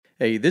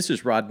Hey, this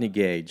is Rodney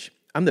Gage.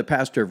 I'm the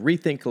pastor of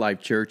Rethink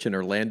Life Church in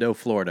Orlando,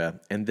 Florida,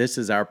 and this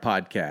is our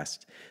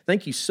podcast.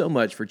 Thank you so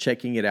much for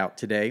checking it out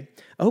today.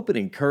 I hope it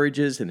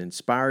encourages and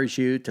inspires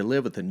you to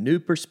live with a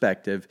new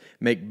perspective,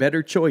 make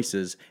better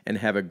choices, and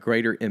have a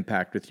greater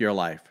impact with your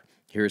life.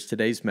 Here's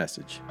today's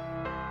message.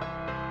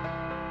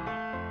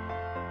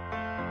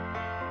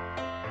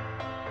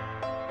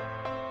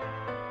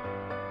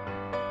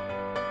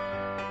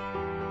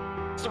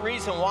 That's the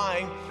reason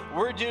why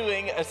we're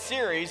doing a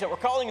series that we're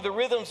calling The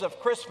Rhythms of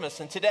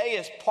Christmas, and today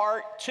is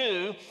part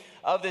 2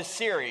 of this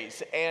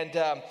series. And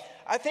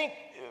I think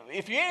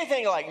if you're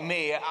anything like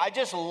me, I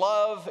just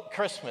love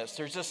Christmas.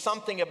 There's just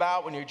something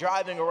about when you're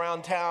driving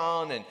around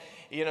town and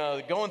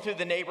going through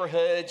the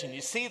neighborhoods and you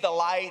see the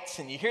lights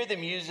and you hear the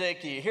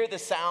music, you hear the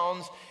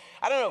sounds.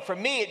 I don't know, for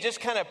me, it just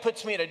kind of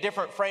puts me in a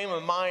different frame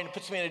of mind,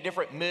 puts me in a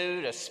different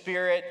mood, a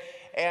spirit.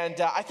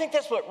 And I think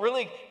that's what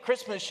really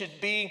Christmas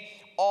should be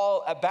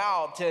all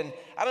about. And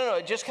I don't know,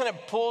 it just kind of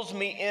pulls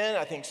me in,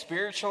 I think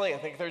spiritually. I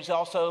think there's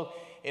also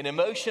an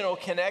emotional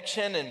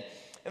connection. And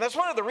that's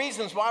one of the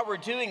reasons why we're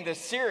doing this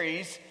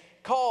series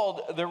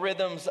called The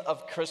Rhythms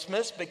of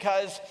Christmas,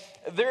 because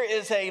there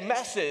is a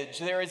message,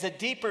 there is a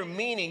deeper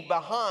meaning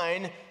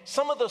behind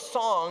some of the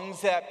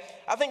songs that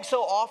I think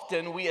so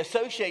often we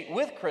associate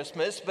with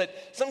Christmas, but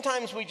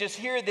sometimes we just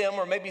hear them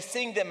or maybe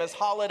sing them as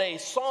holiday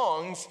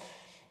songs.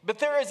 But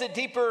there is a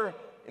deeper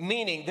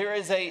meaning, there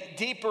is a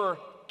deeper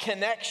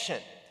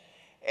connection.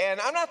 And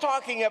I'm not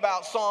talking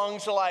about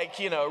songs like,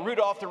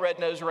 Rudolph the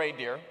Red-Nosed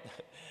Reindeer.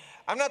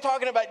 I'm not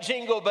talking about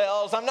Jingle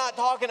Bells. I'm not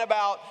talking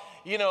about,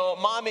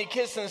 Mommy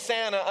kissing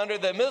Santa under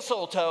the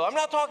mistletoe. I'm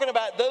not talking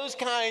about those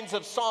kinds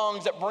of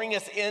songs that bring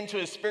us into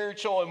a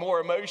spiritual and more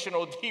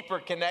emotional, deeper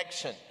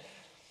connection.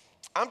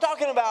 I'm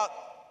talking about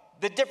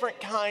the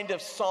different kind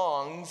of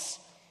songs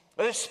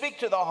that speak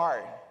to the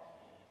heart,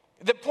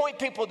 that point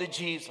people to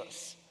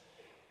Jesus,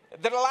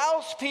 that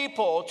allows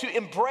people to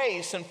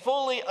embrace and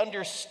fully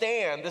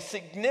understand the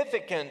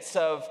significance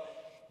of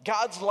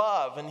God's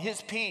love and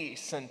His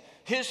peace and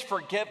His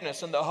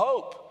forgiveness and the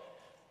hope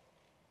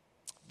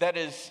that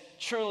is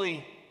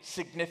truly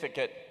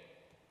significant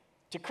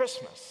to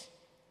Christmas.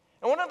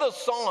 And one of those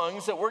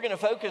songs that we're going to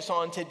focus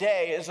on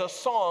today is a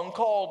song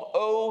called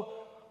 "O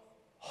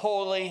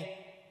Holy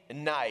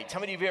Night."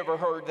 How many of you ever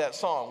heard that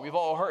song? We've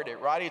all heard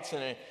it, right? It's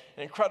an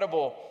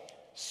incredible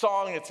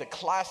song. It's a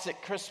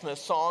classic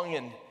Christmas song,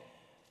 and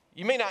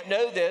you may not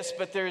know this,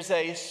 but there's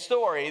a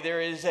story, there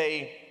is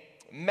a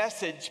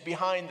message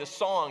behind the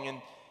song,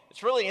 and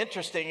it's really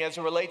interesting as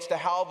it relates to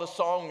how the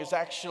song is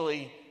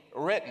actually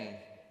written.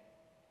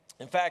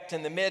 In fact,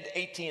 in the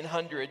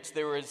mid-1800s,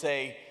 there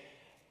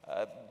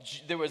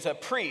was a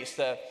priest,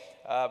 a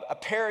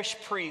parish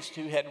priest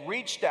who had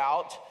reached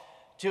out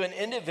to an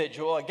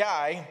individual, a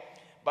guy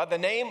by the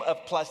name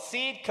of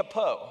Placide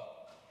Cappeau.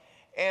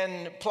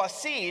 And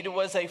Placide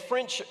was a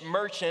French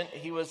merchant,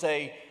 he was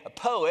a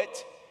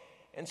poet.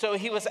 And so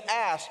he was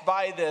asked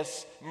by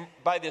this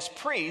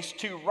priest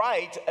to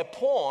write a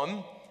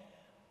poem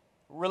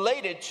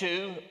related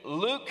to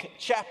Luke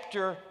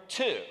chapter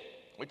 2,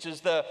 which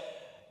is the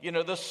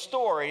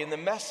story and the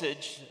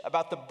message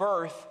about the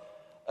birth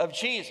of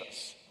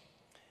Jesus.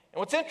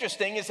 And what's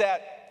interesting is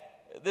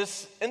that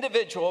this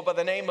individual by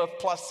the name of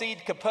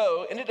Placide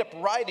Cappeau ended up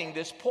writing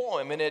this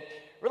poem, and it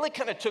really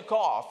kind of took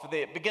off.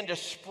 It began to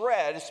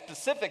spread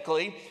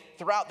specifically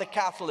throughout the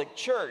Catholic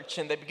Church,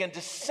 and they began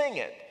to sing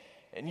it.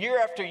 And year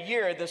after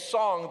year, this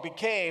song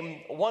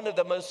became one of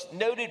the most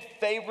noted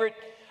favorite,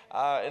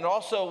 and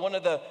also one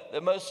of the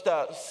most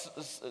one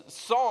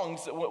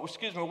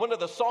of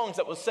the songs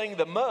that was sang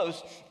the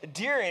most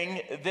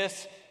during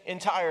this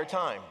entire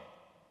time.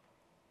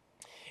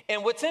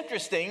 And what's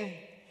interesting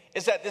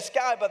is that this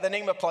guy by the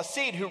name of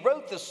Placide, who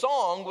wrote the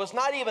song, was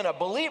not even a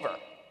believer.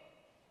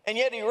 And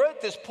yet he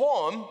wrote this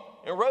poem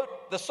and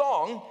wrote the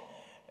song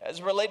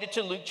as related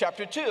to Luke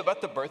chapter 2 about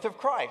the birth of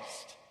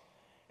Christ.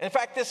 In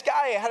fact, this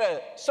guy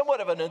had somewhat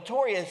of a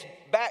notorious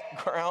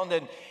background,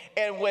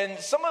 and when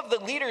some of the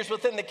leaders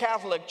within the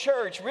Catholic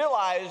Church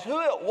realized who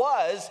it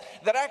was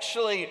that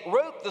actually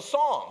wrote the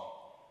song,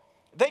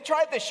 they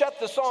tried to shut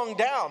the song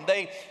down.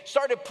 They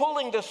started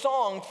pulling the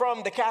song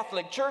from the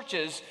Catholic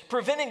churches,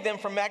 preventing them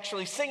from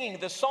actually singing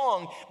the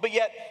song, but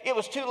yet it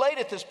was too late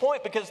at this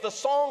point because the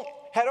song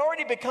had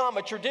already become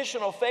a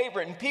traditional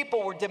favorite, and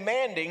people were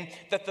demanding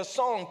that the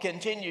song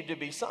continued to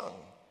be sung.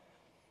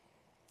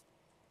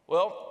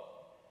 Well,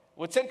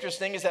 what's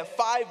interesting is that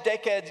 5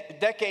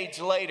 decades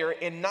later,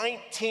 in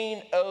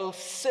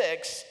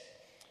 1906,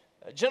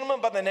 a gentleman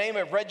by the name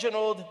of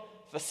Reginald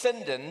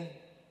Fessenden,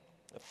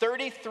 a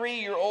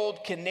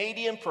 33-year-old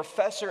Canadian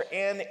professor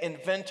and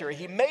inventor,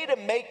 he made a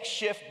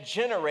makeshift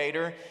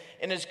generator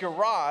in his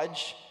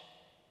garage.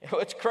 And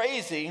what's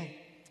crazy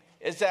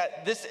is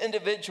that this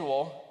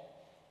individual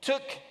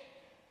took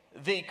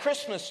the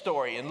Christmas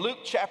story in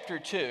Luke chapter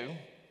 2,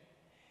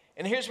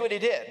 and here's what he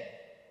did.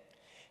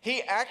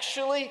 He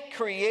actually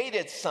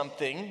created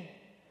something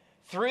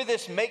through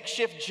this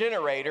makeshift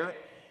generator,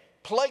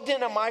 plugged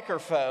in a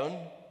microphone,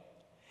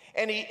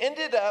 and he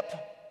ended up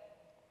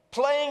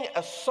playing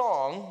a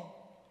song,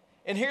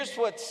 and here's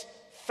what's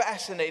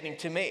fascinating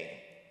to me.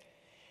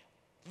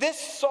 This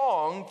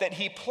song that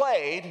he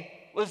played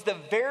was the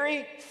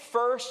very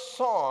first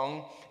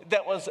song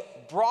that was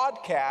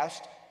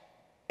broadcast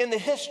in the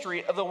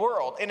history of the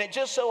world, and it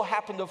just so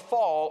happened to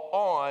fall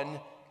on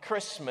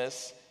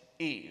Christmas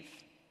Eve.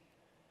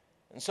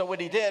 And so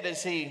what he did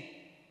is he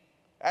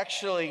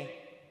actually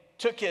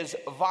took his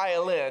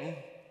violin,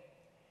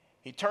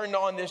 he turned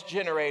on this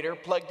generator,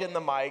 plugged in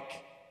the mic,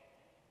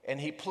 and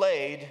he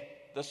played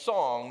the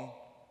song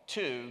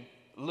to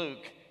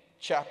Luke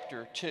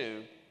chapter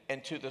 2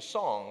 and to the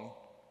song,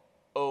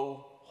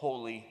 O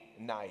Holy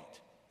Night.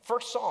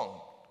 First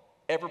song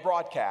ever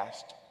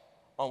broadcast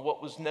on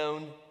what was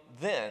known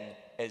then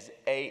as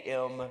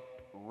AM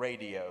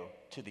radio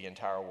to the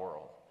entire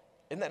world.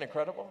 Isn't that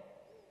incredible?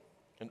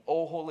 And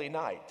O Holy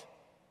Night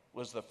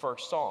was the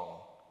first song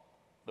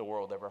the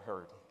world ever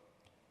heard.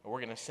 And we're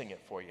going to sing it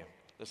for you.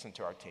 Listen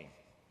to our team.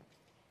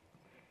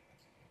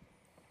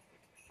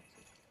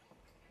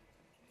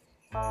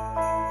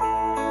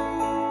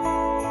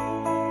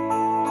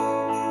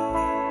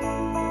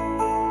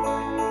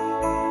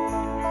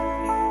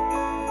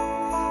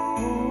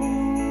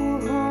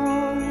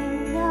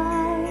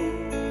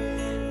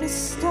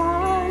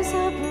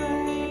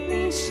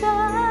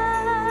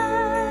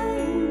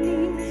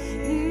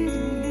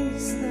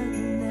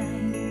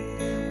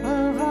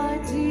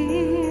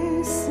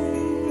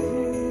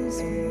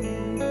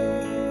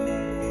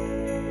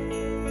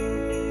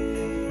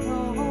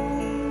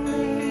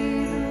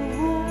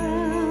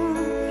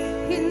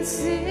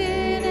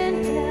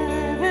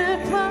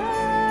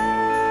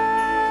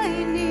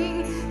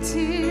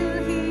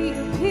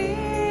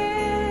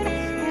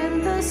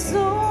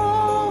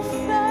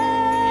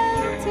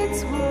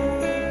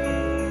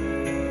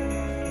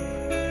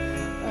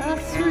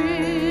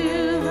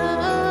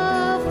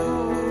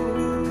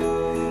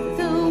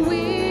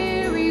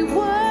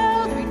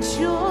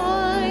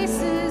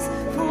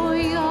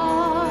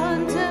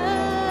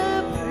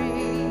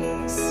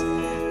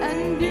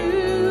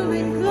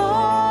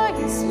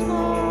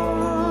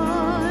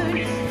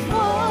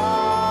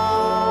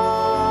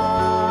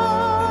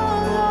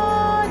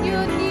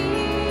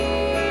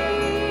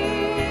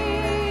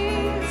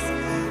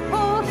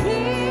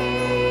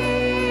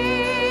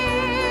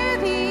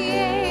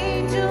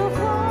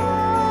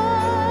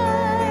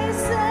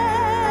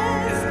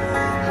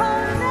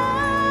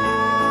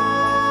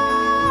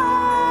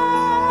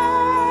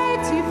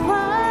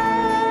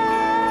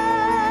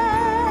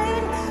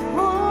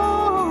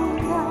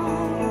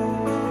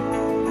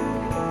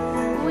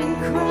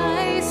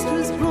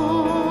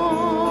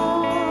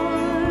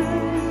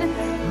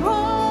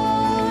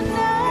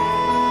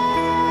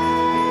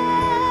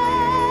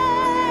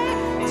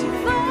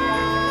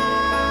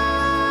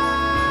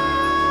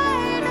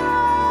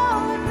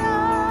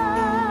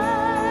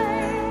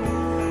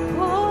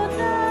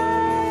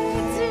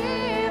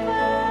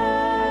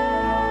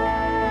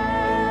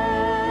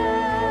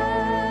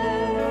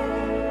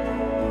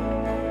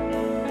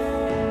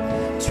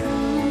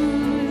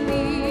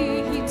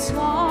 Truly, he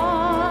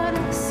taught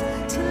us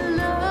to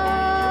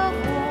love.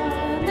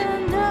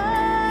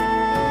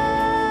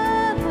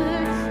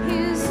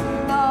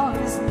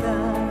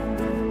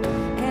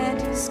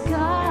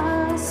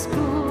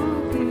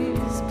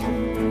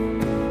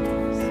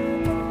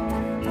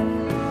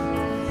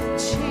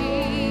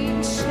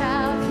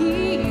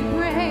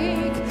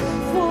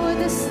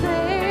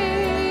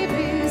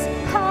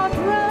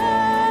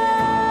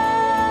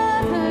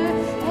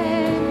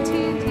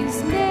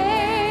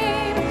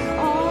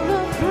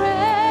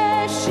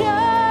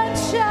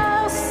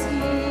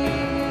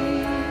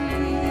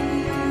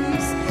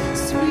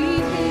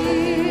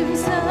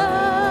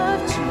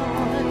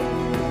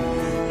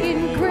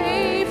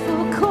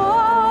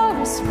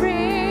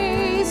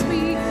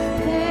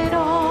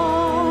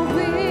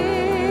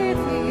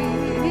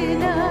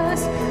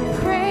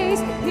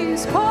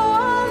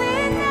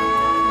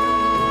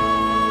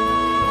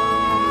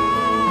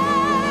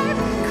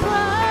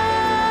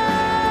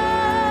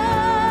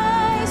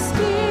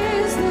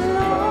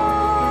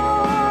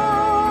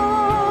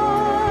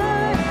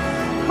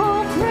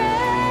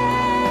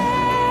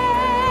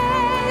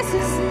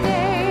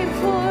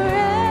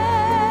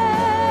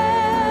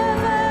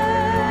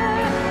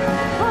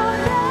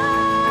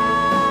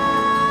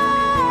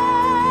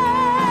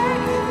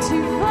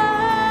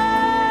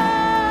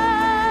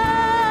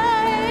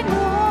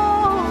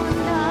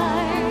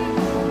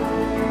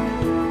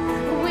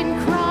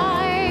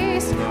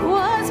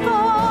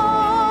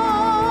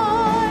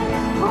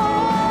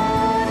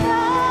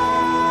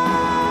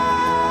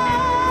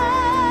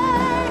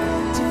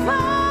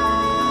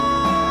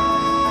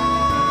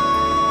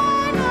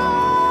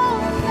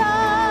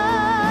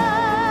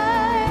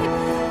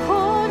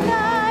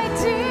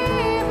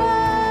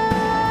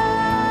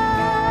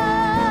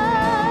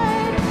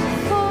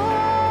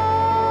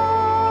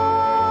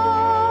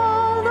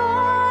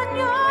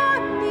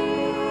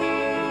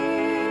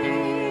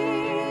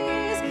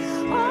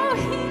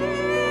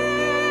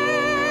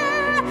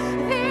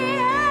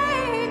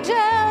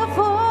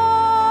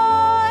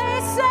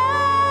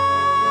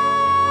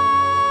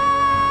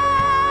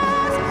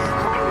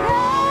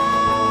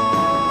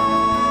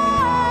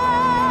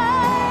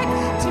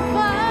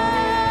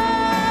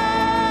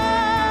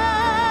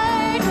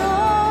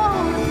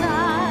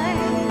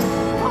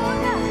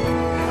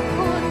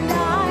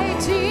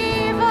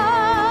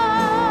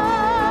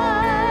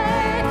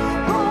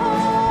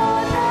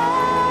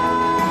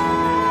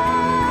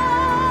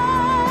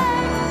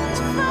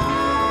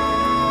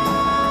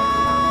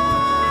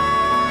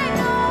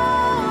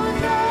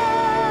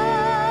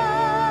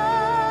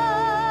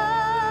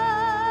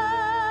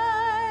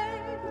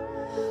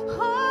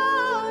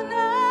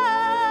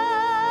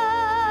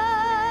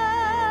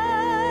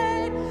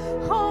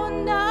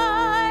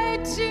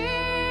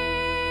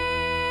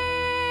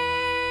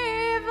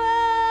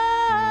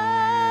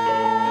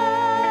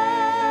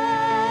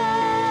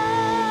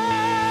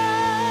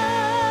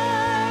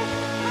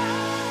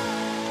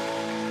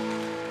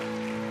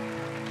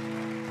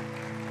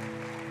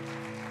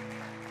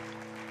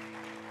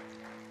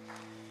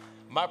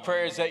 My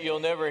prayer is that you'll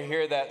never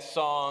hear that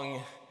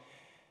song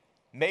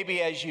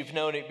maybe as you've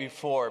known it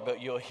before,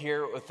 but you'll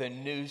hear it with a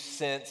new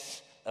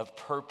sense of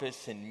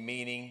purpose and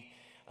meaning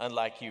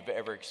unlike you've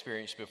ever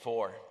experienced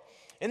before.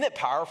 Isn't it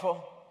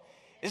powerful?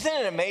 Isn't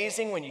it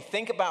amazing when you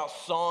think about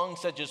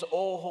songs such as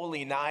 "O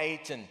Holy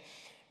Night" and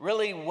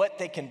really what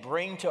they can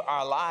bring to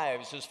our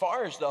lives as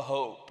far as the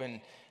hope and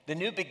the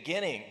new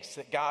beginnings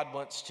that God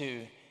wants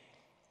to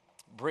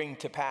bring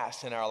to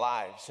pass in our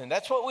lives? And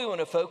that's what we want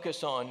to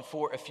focus on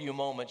for a few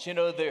moments. You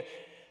know, the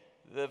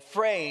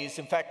phrase,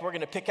 in fact, we're going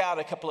to pick out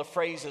a couple of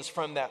phrases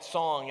from that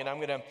song, and I'm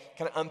going to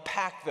kind of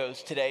unpack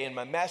those today in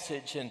my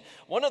message. And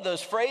one of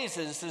those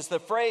phrases is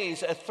the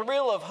phrase, "A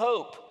thrill of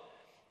hope,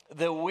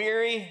 the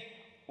weary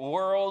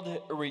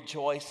world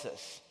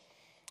rejoices."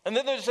 And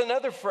then there's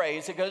another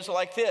phrase that goes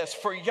like this: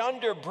 "For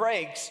yonder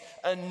breaks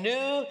a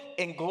new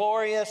and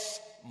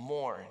glorious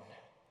morn."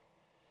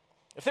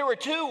 If there were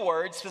two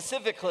words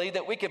specifically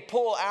that we could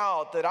pull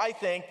out that I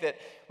think that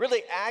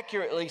really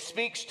accurately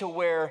speaks to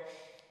where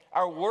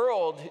our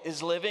world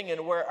is living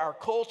and where our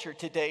culture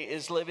today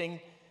is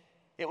living,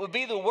 it would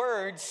be the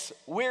words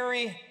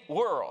 "weary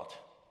world."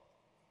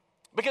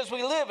 Because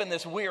we live in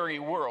this weary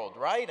world,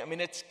 right? I mean,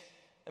 it's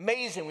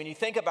amazing when you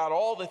think about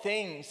all the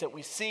things that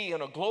we see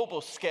on a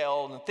global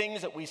scale and the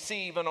things that we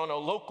see even on a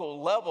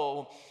local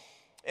level.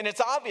 And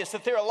it's obvious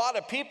that there are a lot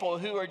of people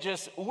who are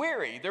just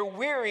weary. They're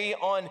weary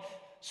on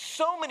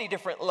so many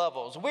different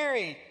levels,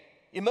 weary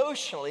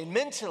emotionally,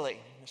 mentally.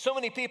 So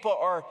many people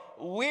are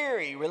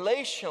weary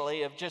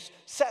relationally of just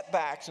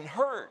setbacks and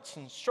hurts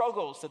and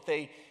struggles that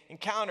they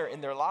encounter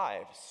in their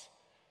lives.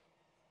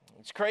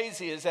 What's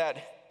crazy is that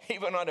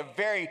even on a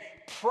very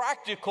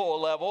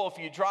practical level, if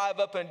you drive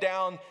up and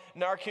down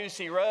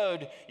Narcoossee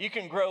Road, you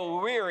can grow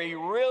weary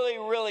really,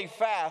 really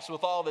fast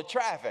with all the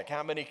traffic.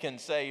 How many can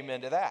say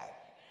amen to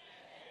that?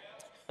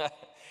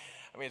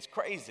 I mean, it's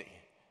crazy.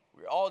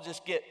 We all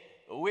just get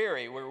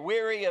weary. We're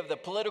weary of the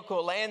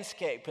political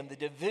landscape and the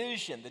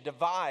division, the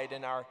divide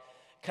in our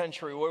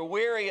country. We're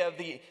weary of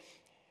the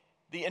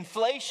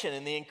inflation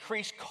and the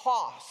increased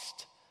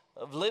cost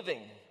of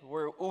living.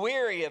 We're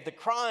weary of the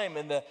crime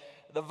and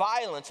the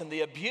violence and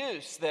the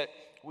abuse that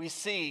we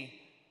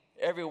see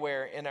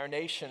everywhere in our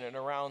nation and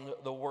around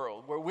the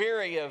world. We're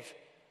weary of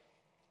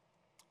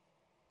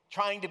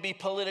trying to be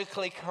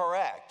politically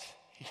correct,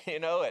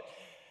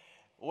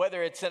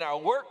 whether it's in our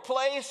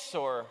workplace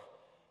or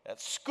at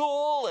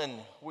school,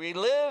 and we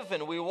live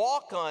and we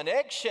walk on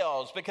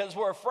eggshells because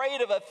we're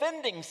afraid of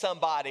offending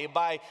somebody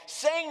by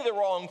saying the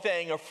wrong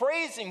thing or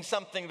phrasing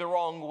something the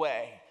wrong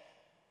way.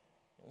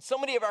 And so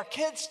many of our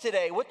kids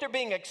today, what they're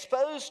being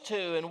exposed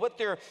to and what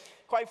they're,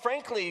 quite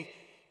frankly,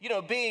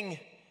 being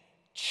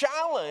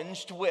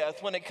challenged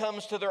with when it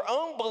comes to their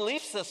own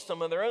belief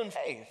system and their own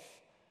faith.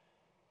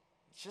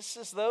 It's just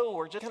as though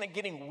we're just kind of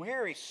getting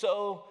weary.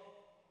 So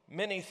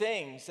many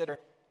things that are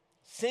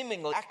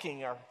seemingly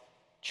lacking our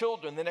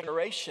children, the next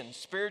generation,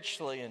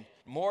 spiritually and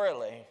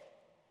morally.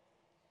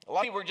 A lot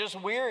of people are just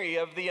weary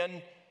of the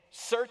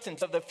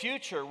uncertainty of the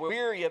future. We're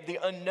weary of the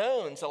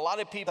unknowns. A lot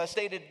of people, I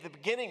stated at the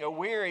beginning, are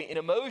weary and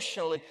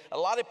emotionally. A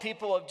lot of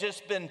people have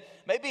just been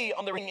maybe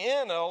on the ring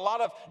in a lot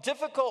of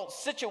difficult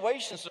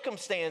situations,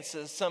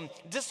 circumstances, some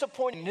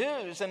disappointing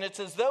news, and it's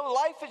as though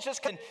life is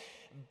just kind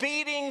of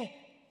beating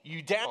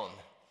you down.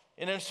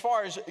 And as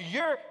far as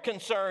you're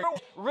concerned,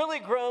 you're really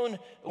grown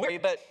weary.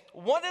 But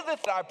one of the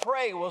things I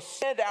pray will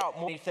stand out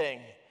more than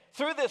anything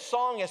through this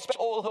song,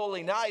 especially "O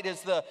Holy Night,"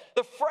 is the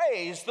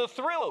phrase, "the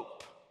thrill of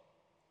hope."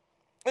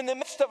 In the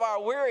midst of our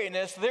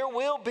weariness, there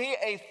will be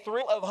a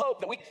thrill of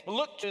hope that we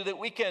look to, that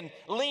we can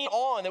lean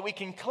on, that we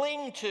can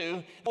cling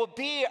to, will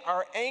be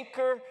our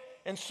anchor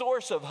and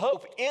source of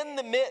hope in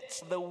the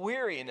midst of the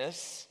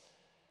weariness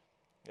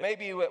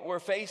maybe what we're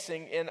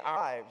facing in our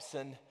lives.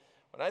 And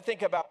when I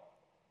think about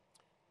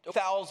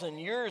 2,000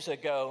 years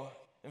ago,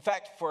 in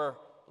fact, for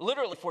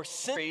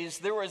centuries,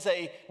 there was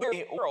a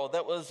weary world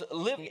that was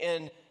living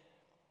in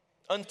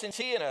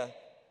uncertainty, in a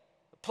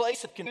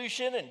place of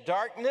confusion and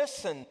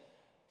darkness. And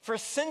for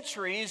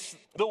centuries,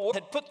 the world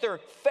had put their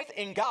faith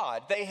in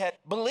God. They had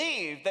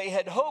believed, they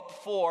had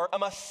hoped for a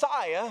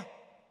Messiah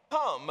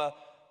come,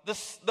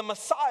 the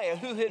Messiah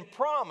who had been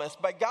promised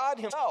by God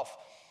himself.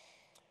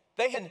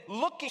 They had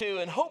looking to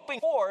and hoping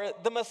for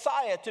the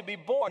Messiah to be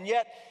born.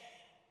 Yet,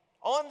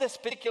 on this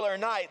particular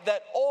night,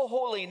 that "O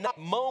Holy Night"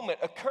 moment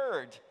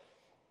occurred.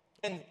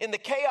 And in the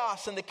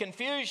chaos and the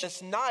confusion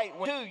this night,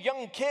 when two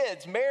young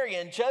kids, Mary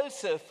and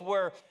Joseph,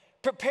 were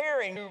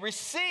preparing to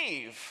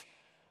receive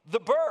the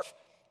birth.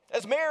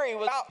 As Mary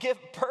was about to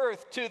give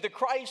birth to the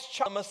Christ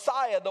child,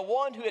 Messiah, the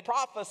one who had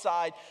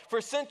prophesied for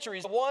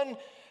centuries, the one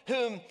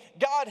whom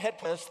God had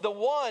promised, the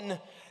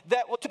one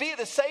that was to be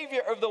the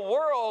Savior of the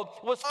world,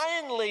 was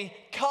finally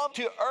come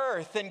to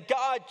earth. And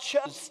God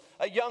chose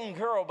a young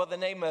girl by the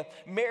name of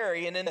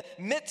Mary. And in the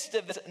midst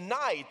of this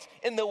night,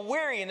 in the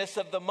weariness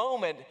of the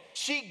moment,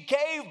 she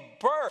gave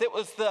birth. It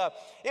was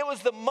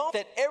the moment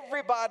that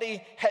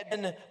everybody had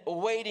been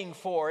waiting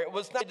for. It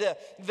was not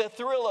the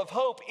thrill of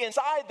hope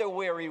inside the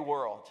weary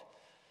world.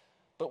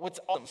 But what's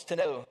awesome to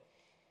know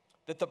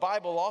that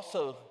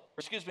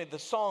the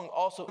song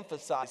also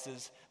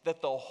emphasizes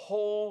that the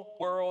whole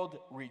world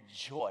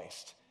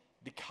rejoiced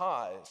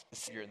because the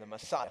Savior, the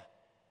Messiah,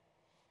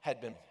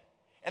 had been.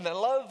 And I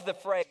love the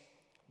phrase,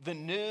 the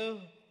new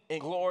and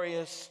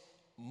glorious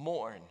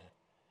morn.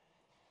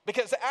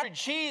 Because after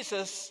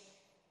Jesus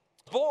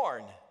was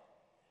born,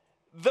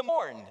 the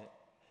morn,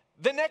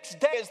 the next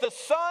day as the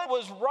sun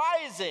was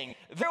rising,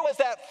 there was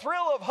that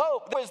thrill of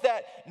hope. There was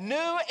that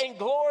new and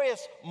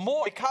glorious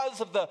morn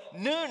because of the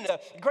noon, the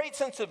great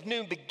sense of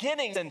new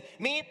beginnings and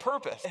meaning,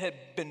 purpose that had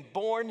been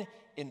born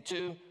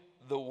into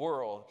the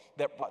world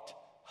that brought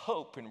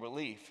hope and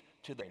relief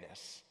to the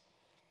darkness.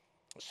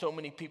 So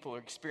many people are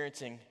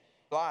experiencing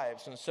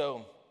lives, and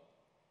so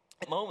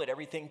at the moment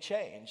everything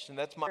changed. And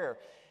that's my prayer,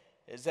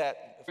 is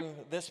that through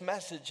this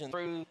message and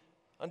through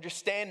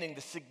understanding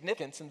the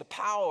significance and the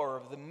power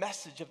of the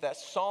message of that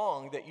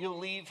song, that you'll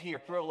leave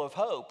here thrill of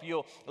hope.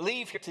 You'll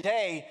leave here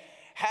today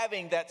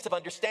having that sense of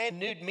understanding,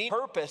 new meaning,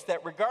 purpose,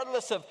 that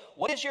regardless of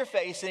what is you're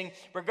facing,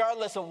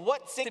 regardless of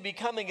what seems to be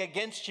coming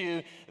against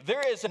you,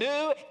 there is a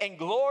new and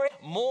glorious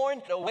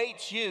morn that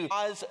awaits you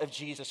because of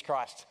Jesus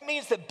Christ. It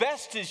means the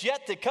best is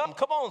yet to come.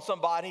 Come on,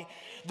 somebody.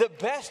 The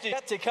best is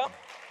yet to come.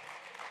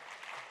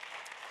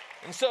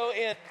 And so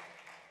in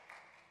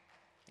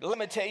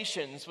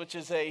Lamentations, which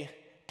is a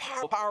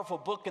powerful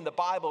book in the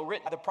Bible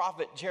written by the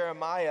prophet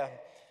Jeremiah.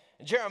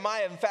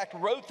 Jeremiah, in fact,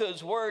 wrote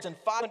those words in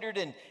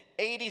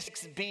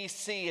 586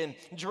 BC, and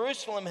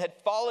Jerusalem had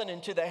fallen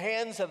into the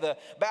hands of the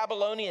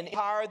Babylonian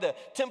Empire. The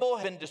temple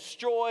had been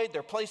destroyed.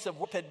 Their place of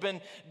worship had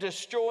been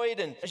destroyed.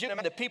 And as you know,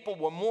 the people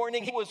were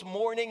mourning. He was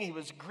mourning. He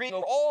was grieving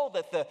over all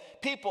that the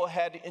people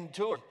had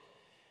endured.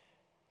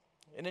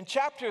 And in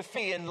chapter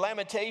 3 in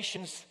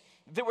Lamentations,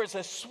 there was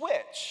a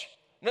switch.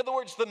 In other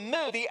words, the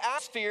mood, the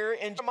atmosphere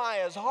in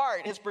Jeremiah's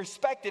heart, his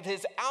perspective,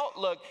 his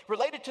outlook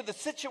related to the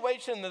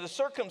situation and the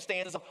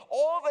circumstances of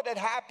all that had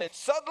happened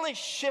suddenly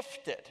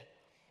shifted.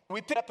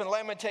 We pick up in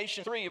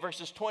Lamentation 3,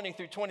 verses 20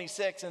 through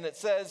 26, and it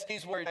says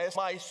these words,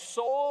 "My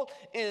soul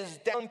is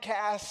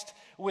downcast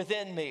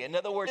within me." In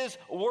other words, his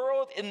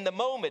world in the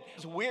moment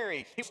was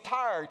weary. He was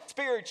tired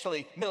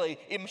spiritually, mentally,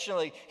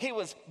 emotionally. He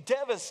was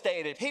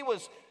devastated. He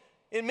was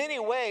in many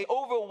ways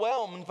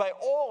overwhelmed by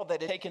all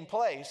that had taken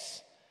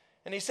place.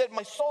 And he said,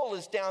 "My soul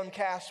is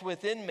downcast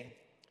within me."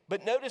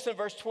 But notice in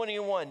verse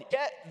 21,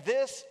 "Yet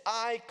this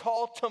I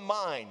call to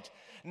mind."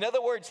 In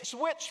other words, he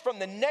switched from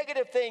the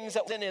negative things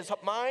that was in his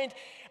mind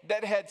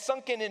that had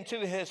sunken into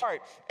his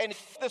heart and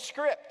the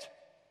script.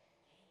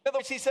 In other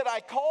words, he said,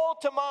 "I call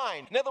to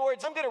mind." In other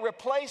words, I'm going to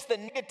replace the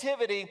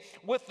negativity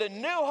with the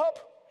new hope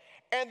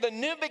and the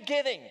new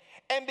beginning.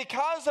 And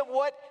because of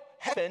what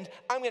happened,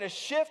 I'm going to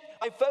shift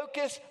my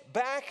focus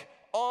back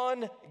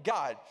on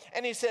God.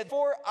 And he said,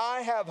 "For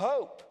I have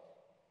hope."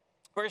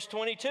 Verse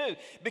 22,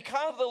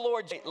 "Because of the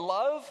Lord's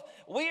love,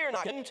 we are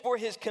not consumed, for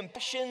his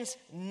compassions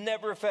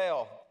never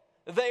fail.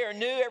 They are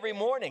new every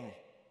morning.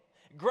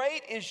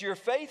 Great is your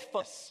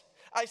faithfulness.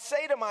 I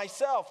say to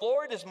myself,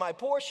 Lord is my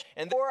portion,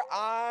 and therefore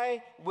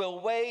I will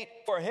wait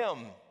for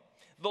him.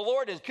 The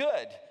Lord is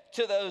good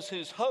to those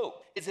whose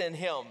hope is in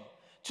him.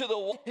 To the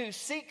one who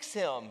seeks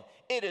him,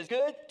 it is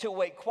good to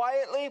wait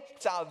quietly,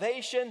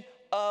 salvation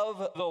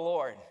of the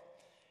Lord."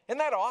 Isn't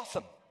that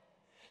awesome?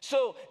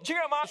 So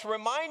Jeremiah is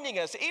reminding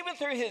us, even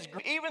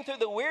through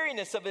the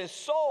weariness of his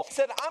soul, he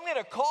said, "I'm going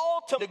to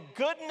call to the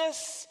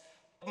goodness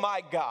of my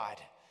God.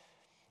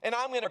 And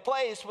I'm going to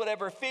replace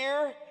whatever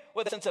fear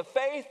with a sense of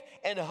faith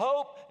and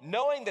hope,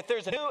 knowing that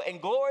there's a new and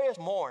glorious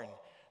morn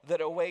that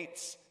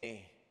awaits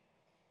me."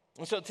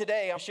 And so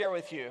today I'll share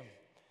with you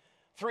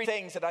 3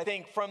 things that I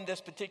think from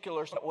this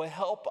particular that will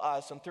help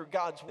us, and through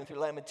God's word, through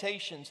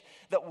Lamentations,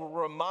 that will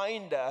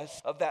remind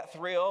us of that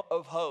thrill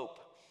of hope.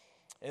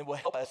 And will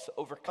help us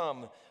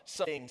overcome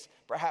some things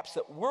perhaps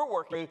that we're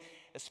working through,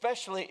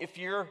 especially if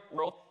your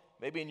world,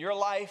 maybe in your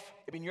life,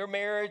 maybe in your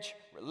marriage,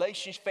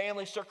 relationship,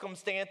 family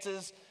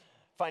circumstances,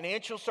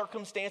 financial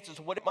circumstances,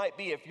 what it might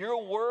be. If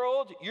your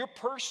world, your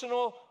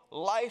personal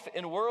life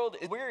and world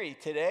is weary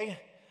today,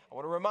 I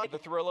want to remind you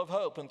of the thrill of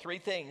hope and 3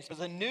 things. There's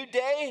a new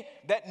day,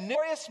 that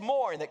glorious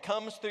morn that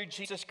comes through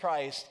Jesus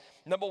Christ.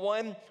 Number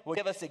 1, will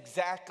give us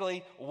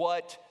exactly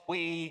what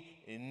we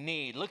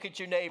need. Look at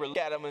your neighbor, look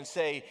at him and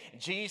say,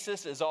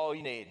 Jesus is all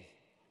you need.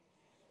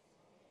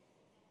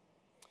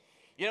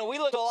 You know, we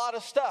look at a lot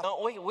of stuff,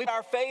 don't we? We put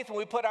our faith and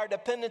we put our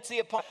dependency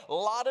upon a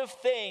lot of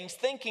things,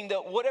 thinking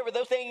that whatever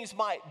those things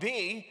might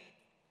be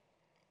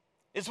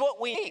is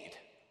what we need.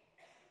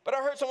 But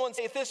I heard someone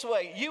say it this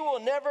way: you will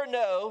never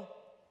know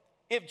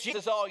if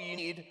Jesus is all you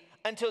need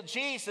until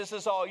Jesus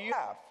is all you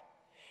have.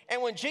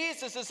 And when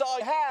Jesus is all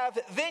you have,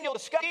 then you'll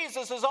discover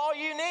Jesus is all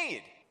you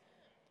need.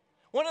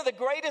 One of the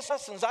greatest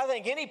lessons I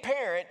think any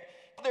parent,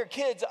 their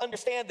kids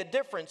understand the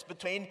difference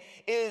between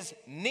is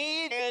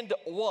need and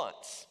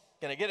wants.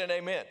 Can I get an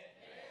amen?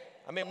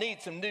 I mean, we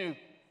need some new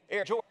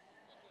Air Jordan.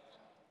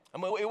 I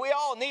mean, we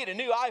all need a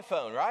new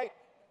iPhone, right?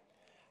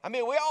 I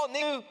mean, we all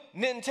need a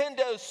new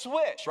Nintendo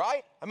Switch,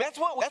 right? I mean, that's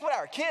what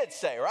our kids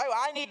say, right? Well,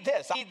 I need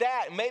this, I need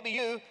that, and maybe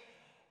you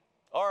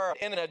or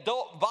in an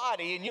adult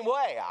body in your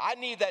way. I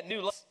need that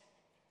new life.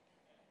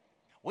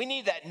 We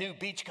need that new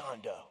beach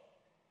condo.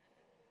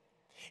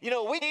 You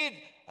know, we need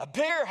a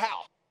bigger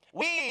house.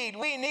 We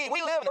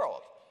live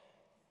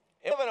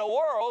in a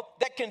world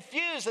that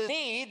confuses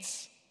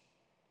needs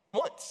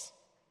wants.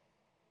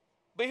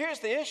 But here's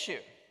the issue.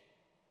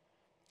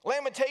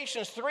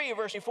 Lamentations 3,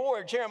 verse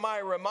 4,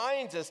 Jeremiah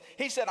reminds us,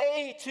 he said,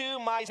 in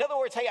other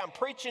words, hey, I'm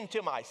preaching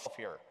to myself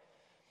here.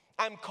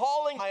 I'm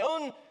calling my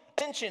own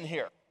attention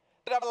here.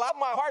 That I've allowed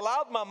my heart,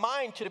 allowed my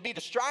mind to be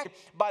distracted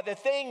by the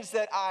things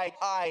that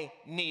I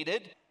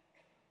needed.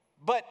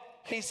 But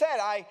he said,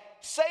 I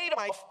say to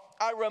myself,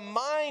 I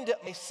remind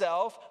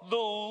myself, the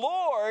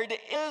Lord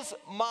is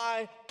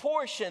my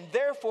portion,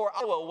 therefore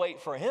I will wait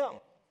for him.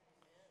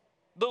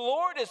 The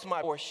Lord is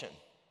my portion.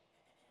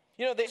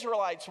 You know, the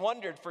Israelites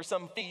wandered for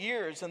some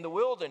years in the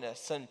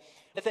wilderness, and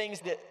the things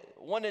that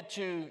wanted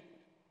to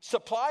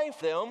supply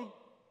for them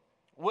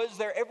was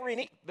their every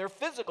need. Their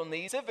physical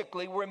needs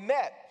specifically were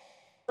met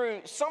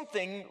through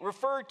something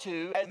referred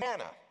to as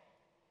manna.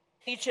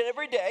 Each and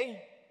every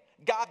day,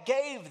 God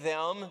gave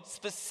them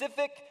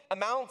specific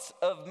amounts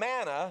of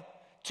manna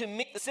to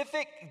meet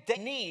specific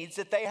needs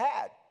that they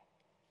had.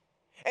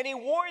 And he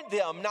warned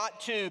them not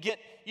to get,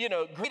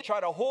 greedy, try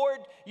to hoard,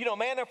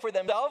 manna for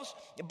themselves,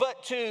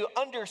 but to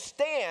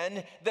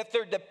understand that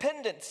their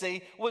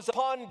dependency was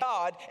upon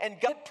God. And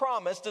God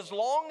promised as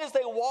long as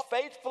they walked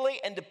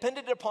faithfully and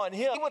depended upon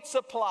him, he would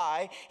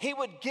supply, he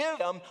would give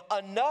them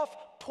enough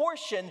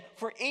portion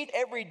for each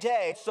every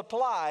day,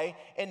 supply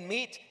and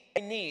meet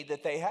a need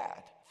that they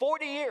had.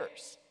 40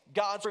 years,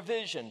 God's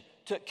provision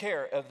took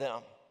care of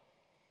them.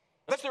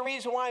 That's the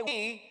reason why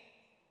we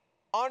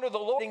honor the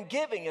Lord in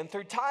giving and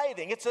through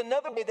tithing. It's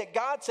another way that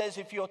God says,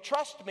 if you'll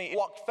trust me,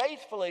 walk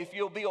faithfully, if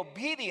you'll be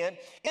obedient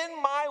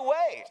in my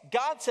ways,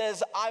 God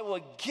says, I will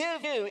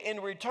give you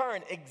in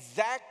return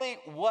exactly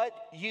what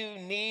you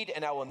need,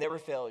 and I will never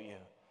fail you.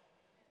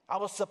 I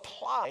will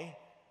supply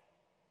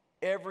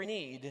every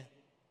need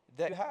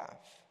that you have.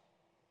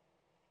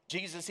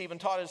 Jesus even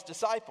taught his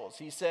disciples.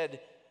 He said,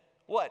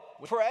 what?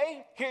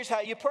 Pray? Here's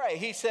how you pray.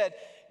 He said,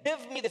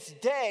 give me this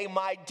day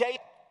my daily.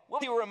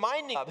 What was he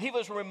reminding of? He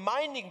was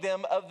reminding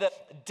them of the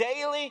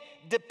daily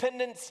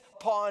dependence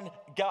upon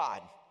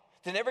God.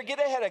 To never get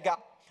ahead of God,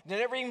 to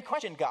never even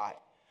question God,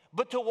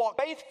 but to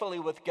walk faithfully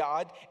with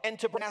God and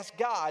to ask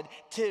God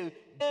to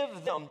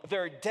give them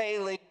their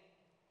daily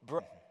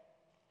bread.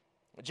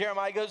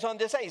 Jeremiah goes on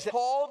to say, he said,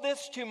 call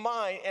this to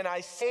mind, and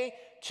I say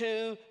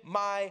to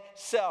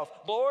myself,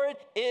 Lord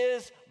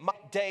is my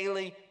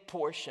daily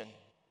portion.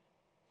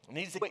 And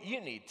he's what you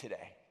need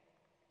today.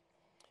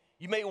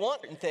 You may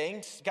want certain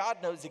things. God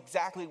knows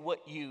exactly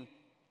what you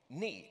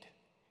need.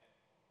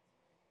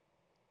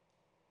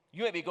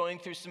 You may be going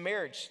through some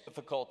marriage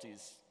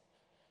difficulties,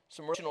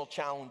 some relational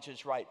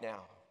challenges right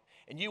now.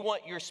 And you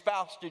want your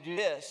spouse to do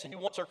this, and you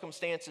want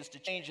circumstances to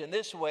change in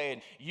this way,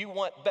 and you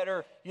want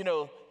better,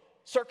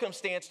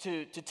 circumstance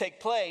to take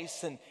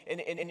place, and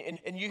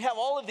you have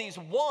all of these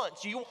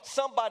wants. You want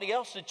somebody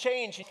else to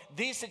change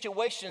these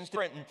situations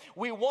different.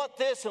 We want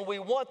this and we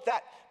want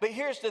that. But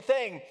here's the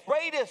thing.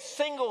 Greatest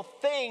single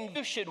thing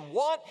you should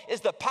want is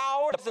the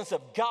power and presence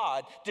of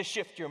God to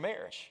shift your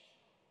marriage.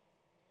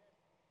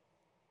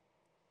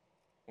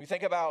 We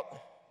think about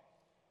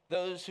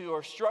those who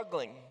are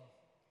struggling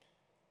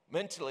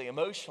mentally,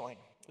 emotionally.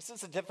 This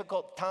is a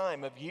difficult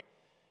time of year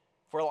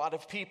for a lot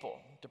of people.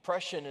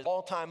 Depression is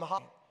all-time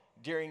high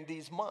during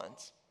these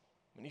months.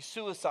 Many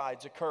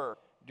suicides occur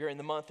during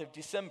the month of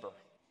December.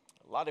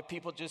 A lot of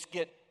people just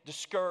get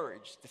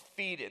discouraged,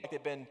 defeated,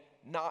 they've been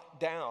knocked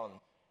down,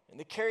 and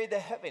they carry the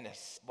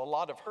heaviness of a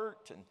lot of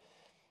hurt and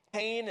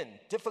pain and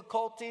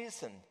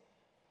difficulties, and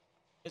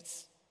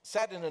it's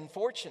sad and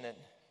unfortunate.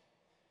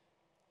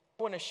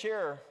 I want to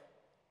share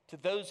to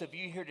those of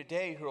you here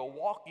today who are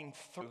walking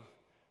through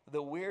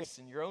the weariness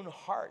in your own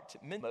heart,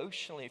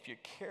 emotionally, if you're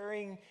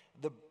carrying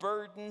the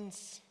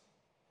burdens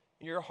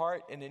in your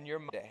heart and in your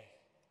day.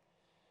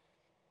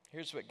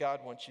 Here's what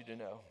God wants you to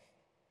know.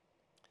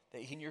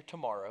 That He in your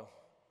tomorrow.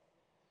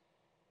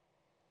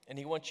 And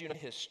He wants you to know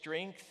His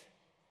strength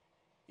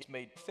is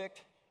made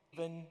perfect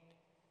even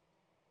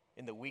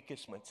in the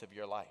weakest moments of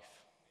your life.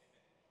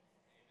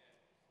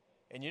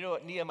 And you know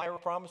what Nehemiah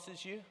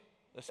promises you?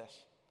 Listen,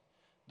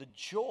 the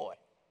joy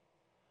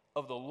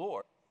of the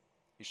Lord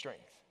is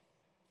strength.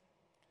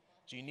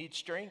 So you need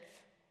strength?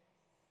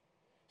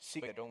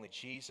 See that only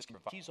Jesus can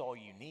provide. He's all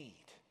you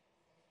need.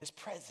 His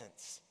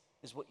presence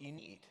is what you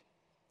need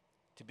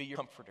to be your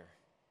comforter.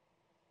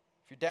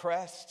 If you're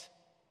depressed,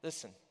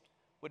 listen,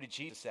 what did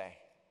Jesus say?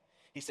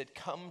 He said,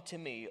 come to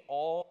me,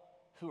 all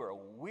who are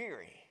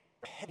weary,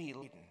 heavy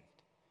laden,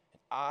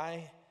 and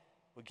I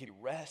will give you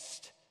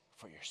rest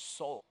for your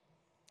soul.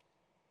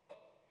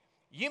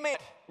 You may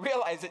not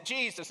realize that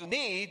Jesus is in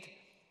need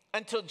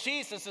until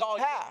Jesus is all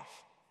you have.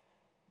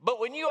 But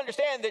when you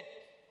understand that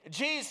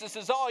Jesus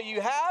is all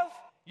you have,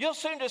 you'll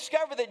soon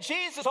discover that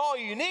Jesus is all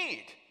you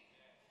need.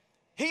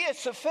 He is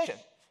sufficient.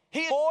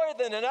 He is more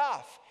than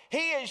enough.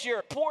 He is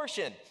your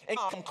portion and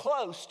come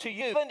close to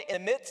you even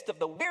in the midst of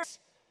the weirdness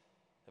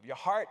of your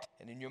heart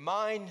and in your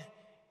mind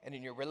and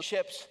in your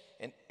relationships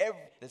and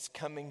everything that's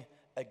coming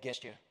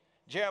against you.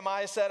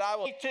 Jeremiah said, I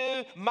will speak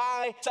to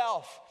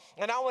myself.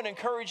 And I want to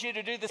encourage you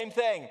to do the same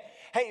thing.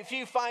 Hey, if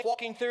you find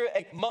walking through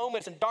a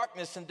moment in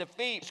darkness and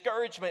defeat,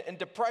 discouragement and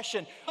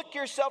depression, look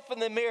yourself in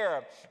the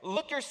mirror.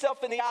 Look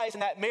yourself in the eyes in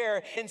that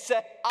mirror and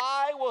say,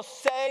 I will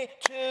say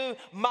to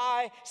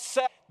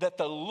myself that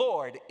the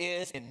Lord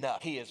is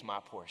enough. He is my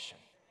portion.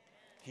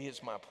 He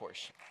is my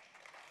portion.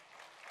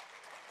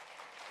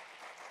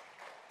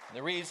 And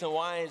the reason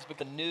why is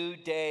because a new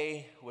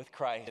day with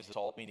Christ is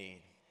all we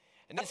need.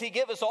 And does he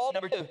give us all?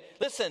 Number two,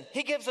 listen,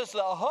 he gives us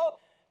the hope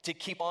to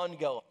keep on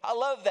going. I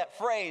love that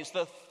phrase,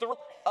 the thrill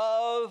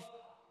of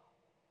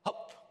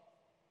hope.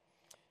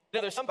 You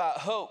know, there's something about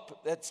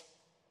hope that's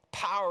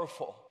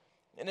powerful.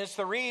 And it's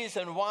the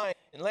reason why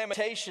in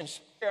Lamentations,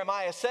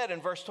 Jeremiah said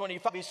in verse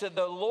 25, he said,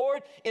 the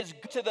Lord is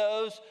good to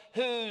those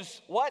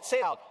whose, what? Say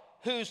it out.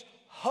 Whose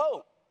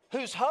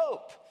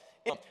hope.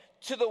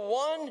 To the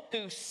one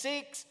who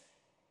seeks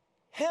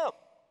him.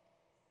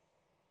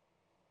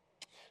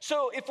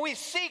 So if we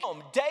seek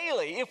him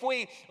daily, if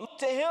we look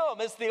to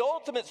him as the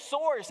ultimate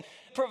source,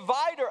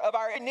 provider of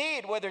our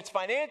need, whether it's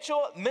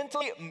financial,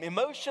 mentally,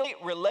 emotionally,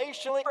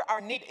 relationally, our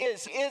need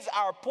is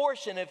our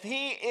portion. If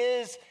he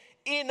is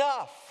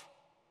enough,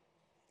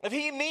 if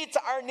he meets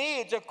our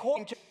needs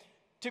according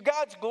to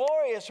God's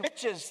glorious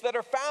riches that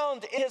are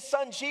found in his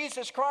son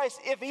Jesus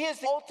Christ, if he is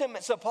the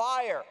ultimate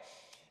supplier,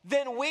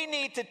 then we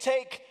need to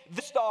take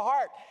this to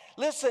heart.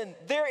 Listen,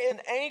 there is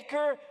an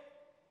anchor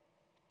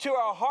to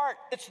our heart.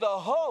 It's the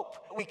hope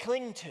we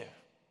cling to.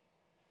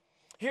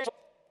 Here's what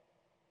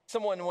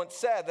someone once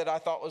said that I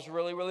thought was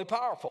really, really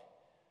powerful.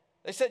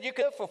 They said you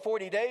can live for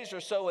 40 days or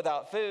so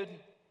without food.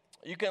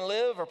 You can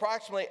live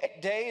approximately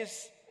 8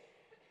 days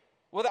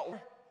without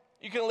water.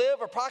 You can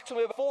live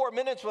approximately 4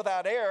 minutes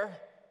without air.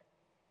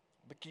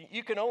 But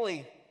you can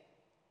only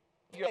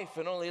live your life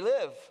and only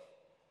live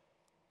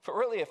for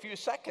really a few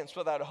seconds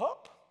without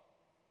hope.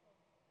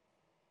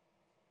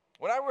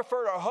 When I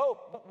refer to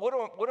hope,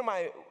 what am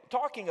I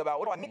talking about?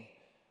 What do I mean?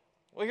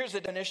 Well, here's the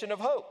definition of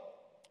hope.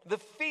 The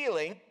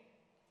feeling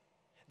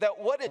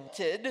that what it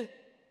did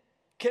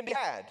can be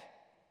had,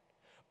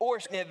 or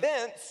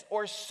events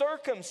or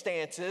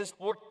circumstances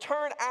will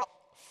turn out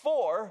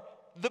for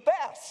the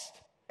best.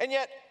 And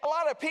yet, a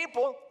lot of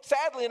people,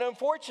 sadly and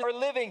unfortunately, are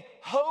living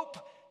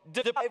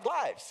hope-deprived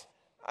lives.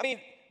 I mean,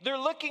 they're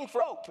looking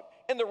for hope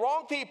in the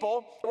wrong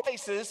people,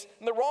 places,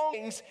 and the wrong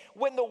things,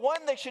 when the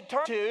one they should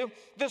turn to,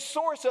 the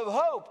source of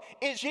hope,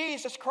 is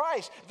Jesus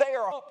Christ. They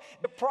are hope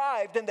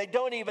deprived and they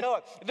don't even know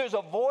it. There's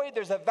a void,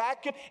 there's a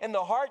vacuum in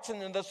the hearts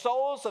and in the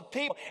souls of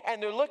people,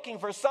 and they're looking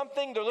for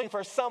something, they're looking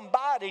for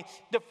somebody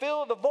to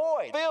fill the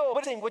void,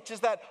 which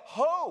is that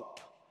hope.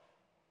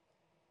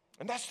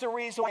 And that's the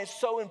reason why it's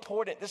so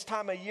important this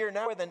time of year,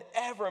 now more than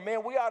ever,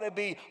 man. We ought to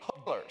be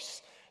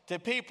hopeless to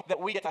people that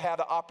we get to have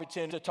the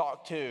opportunity to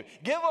talk to.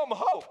 Give them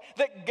hope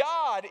that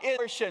God is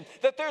Christian,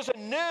 that there's a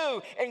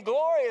new and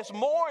glorious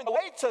morning that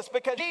awaits us,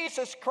 because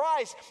Jesus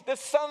Christ, the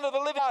Son of the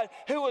living God,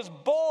 who was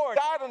born,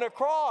 died on the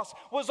cross,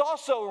 was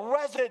also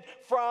resurrected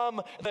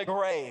from the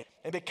grave.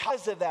 And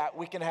because of that,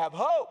 we can have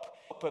hope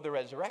for the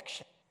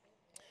resurrection.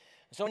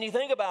 So when you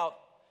think about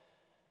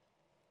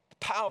the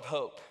power of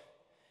hope,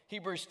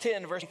 Hebrews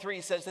 10 verse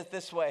 3 says it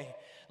this way: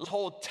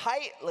 hold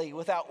tightly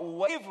without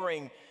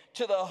wavering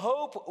to the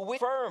hope we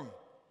firm,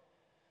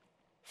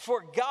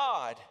 for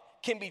God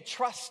can be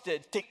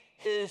trusted to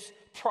his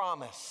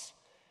promise.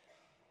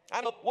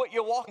 I don't know what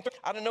you're walking through.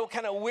 I don't know what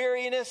kind of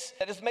weariness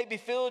that has maybe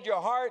filled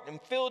your heart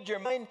and filled your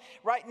mind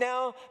right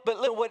now. But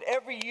listen,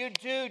 whatever you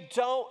do,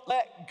 don't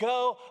let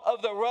go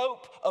of the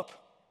rope of.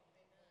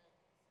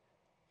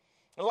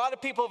 A lot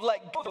of people have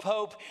let go of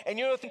hope, and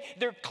you know,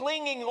 they're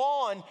clinging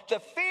on to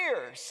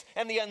fears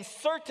and the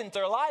uncertainty of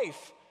their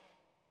life.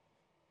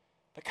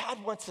 But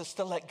God wants us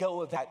to let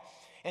go of that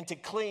and to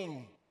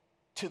cling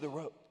to the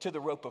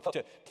rope of hope,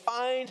 to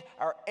find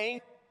our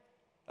anchor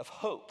of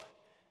hope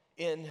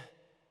in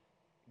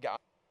God.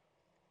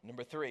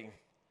 Number 3,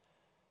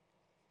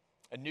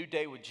 a new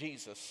day with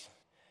Jesus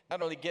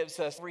not only gives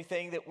us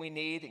everything that we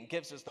need and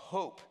gives us the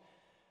hope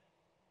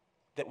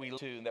that we look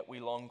to and that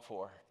we long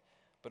for,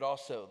 but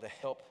also the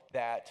help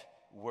that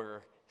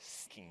we're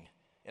seeking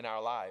in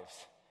our lives.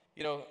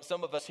 You know,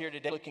 some of us here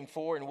today looking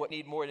for, and what we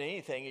need more than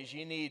anything is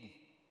you need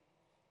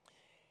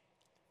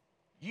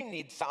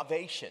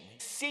salvation,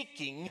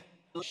 seeking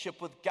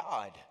relationship with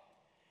God.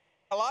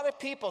 A lot of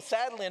people,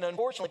 sadly and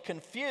unfortunately,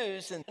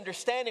 confused in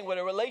understanding what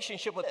a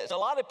relationship with is. A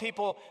lot of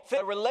people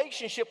think a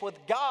relationship with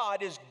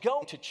God is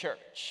going to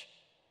church.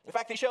 In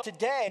fact, they show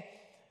today,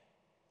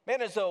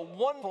 man, it's a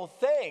wonderful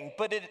thing,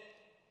 but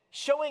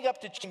showing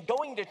up to church and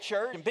going to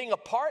church and being a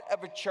part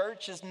of a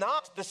church is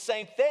not the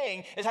same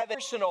thing as having a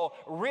personal,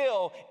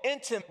 real,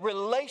 intimate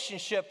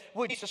relationship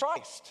with Jesus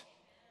Christ.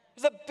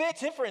 There's a big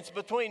difference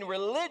between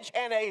religion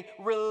and a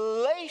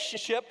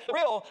relationship, a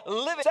real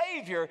living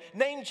Savior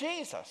named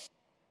Jesus.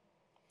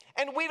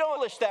 And we don't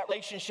relish that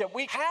relationship.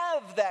 We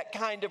have that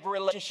kind of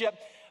relationship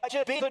by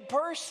just being a good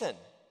person.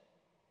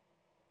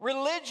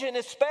 Religion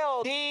is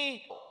spelled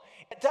D.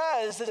 It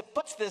does is it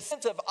puts this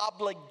sense of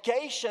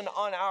obligation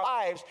on our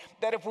lives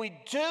that if we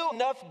do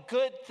enough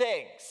good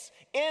things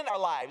in our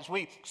lives,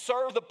 we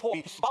serve the poor,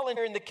 we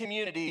volunteer in the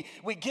community,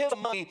 we give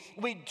money,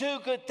 we do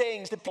good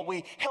things to people,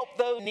 we help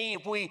those in need,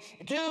 if we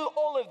do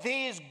all of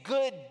these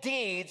good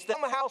deeds,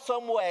 somehow,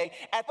 some way,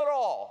 at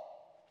all,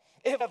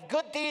 if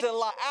good deeds in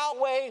life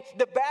outweigh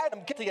the bad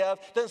I'm guilty of,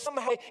 then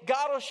somehow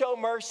God will show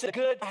mercy, the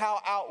good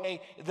how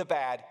outweigh the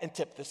bad and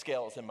tip the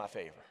scales in my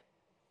favor.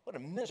 What a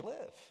miserable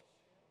live.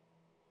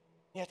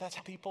 Yet that's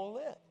how people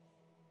live.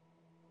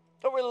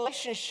 A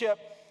relationship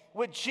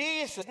with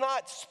Jesus is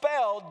not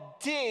spelled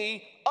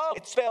D-O,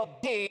 it's spelled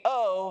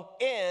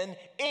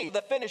D-O-N-E.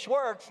 The finished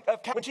work of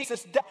when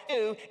Jesus died for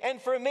you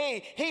and for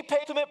me. He paid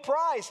the ultimate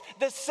price.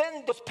 The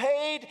sin was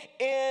paid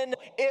in,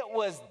 it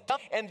was done.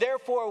 And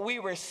therefore we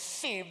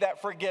receive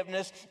that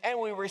forgiveness and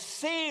we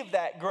receive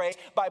that grace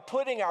by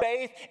putting our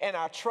faith and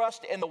our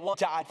trust in the one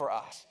who died for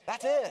us.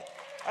 That's it.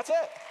 That's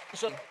it.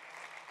 So,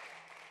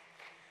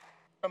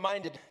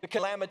 reminded,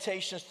 because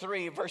Lamentations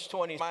 3, verse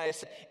 20,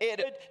 it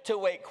is to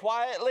wait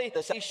quietly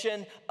the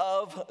salvation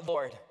of the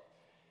Lord.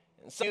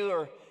 And so you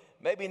are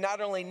maybe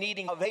not only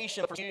needing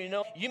salvation, but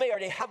you may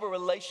already have a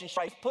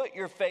relationship. Put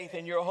your faith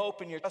and your hope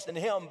and your trust in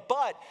Him.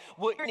 But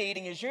what you're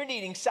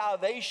needing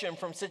salvation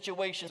from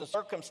situations and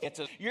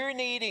circumstances. You're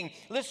needing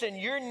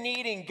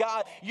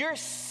God. You're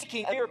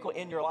seeking a miracle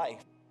in your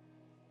life.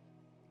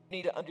 You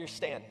need to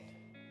understand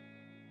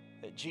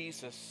that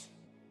Jesus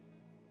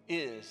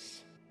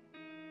is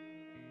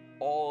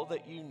all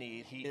that you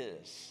need. He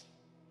is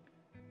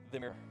the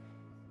miracle.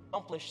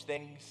 Accomplish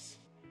things,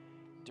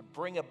 to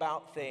bring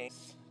about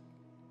things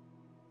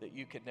that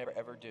you could never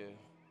ever do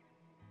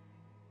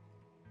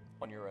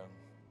on your own.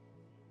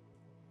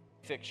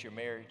 Fix your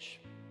marriage,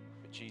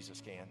 but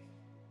Jesus can.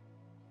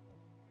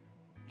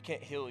 You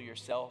can't heal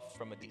yourself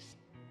from a disease,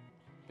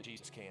 but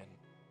Jesus can.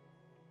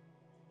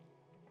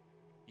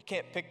 You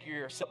can't pick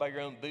yourself by your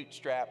own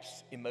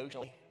bootstraps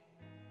emotionally.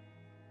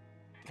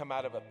 Come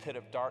out of a pit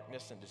of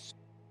darkness and despair.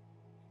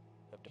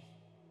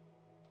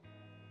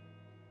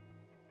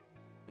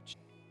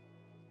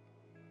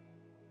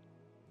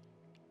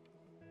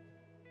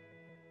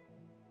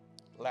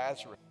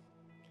 Lazarus,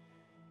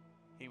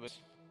 he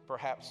was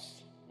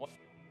perhaps one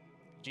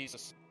of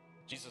Jesus'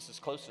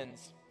 close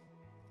friends.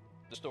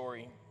 The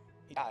story,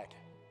 he died.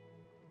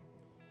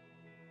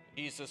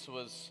 Jesus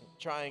was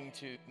trying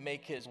to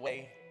make his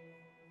way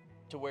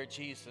to where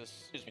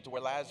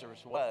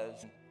Lazarus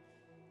was. And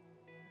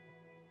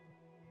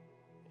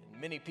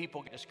many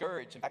people get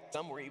discouraged. In fact,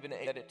 some were even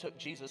that it took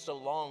Jesus so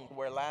long to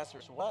where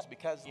Lazarus was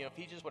because, if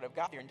he just would have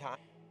got there in time,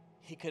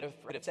 he could have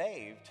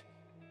saved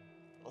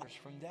Lazarus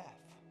from death.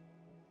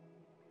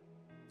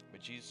 But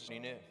Jesus, he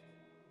knew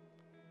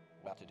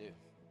what to do.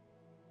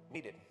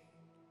 He did.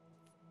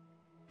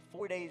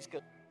 4 days ago,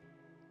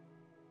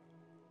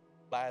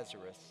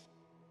 Lazarus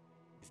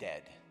is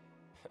dead.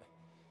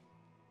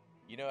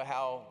 You know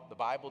how the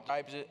Bible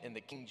describes it in the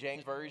King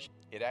James Version?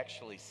 It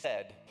actually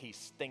said, he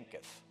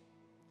stinketh.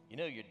 You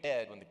know you're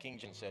dead when the King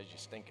James says you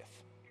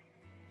stinketh.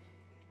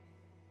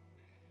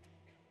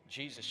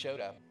 Jesus showed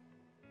up.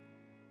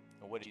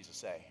 And what did Jesus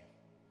say?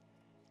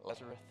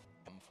 Lazarus,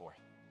 come forth.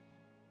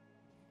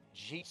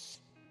 Jesus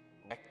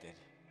resurrected,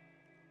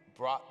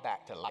 brought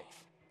back to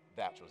life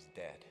that which was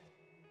dead.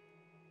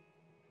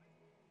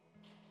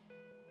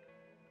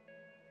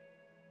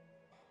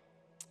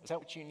 Is that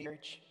what you need,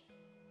 church?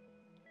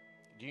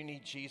 Do you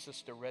need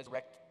Jesus to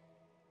resurrect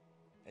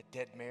a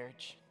dead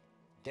marriage,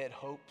 dead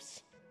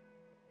hopes,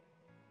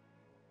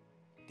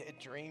 dead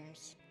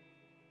dreams,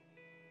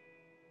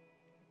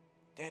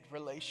 dead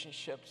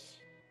relationships,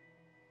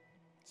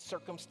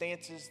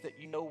 circumstances that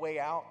you know way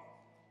out?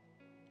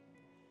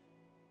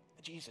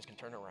 Jesus can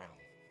turn around.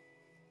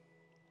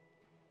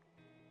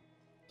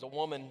 There's a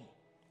woman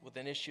with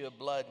an issue of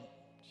blood.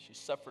 She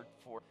suffered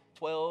for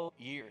 12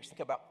 years. Think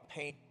about the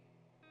pain,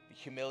 the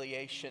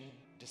humiliation,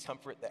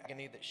 discomfort, the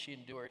agony that she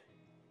endured.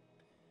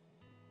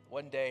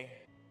 One day,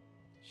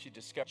 she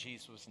discovered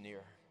Jesus was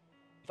near.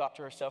 She thought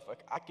to herself,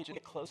 I could just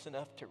get close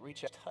enough to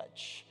reach out,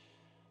 touch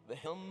the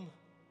hem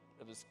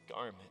of his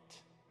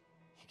garment.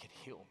 He could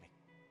heal me.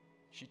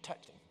 She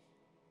touched him.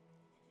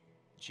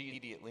 She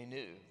immediately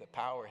knew that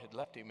power had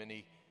left him, and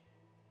he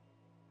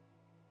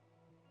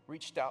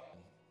reached out,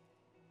 and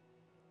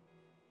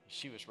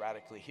she was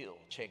radically healed,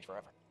 changed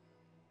forever.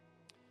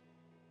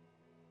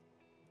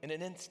 In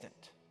an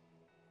instant,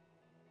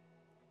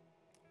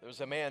 there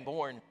was a man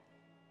born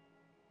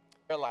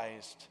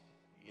paralyzed.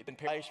 He had been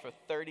paralyzed for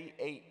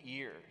 38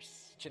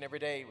 years. Each and every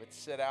day he would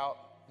sit out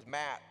his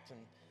mat and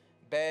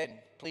beg and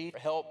plead for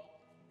help.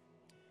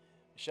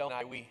 Michelle and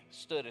I, we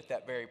stood at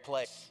that very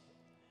place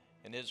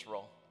in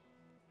Israel,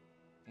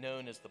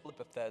 known as the Pool of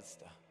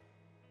Bethesda,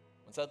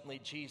 when suddenly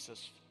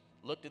Jesus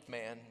looked at the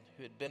man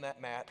who had been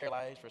that mat,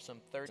 paralyzed for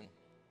some 30 years,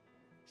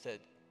 and said,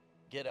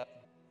 get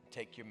up,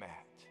 take your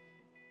mat,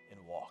 and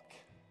walk.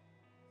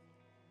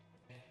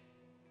 It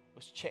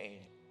was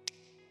changed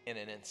in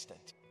an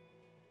instant.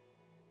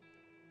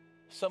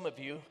 Some of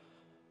you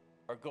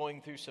are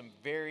going through some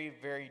very,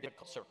 very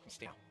difficult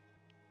circumstances.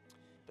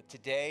 But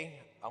today,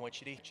 I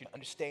want you to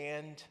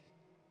understand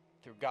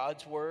through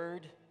God's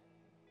word,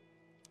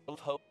 of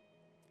hope,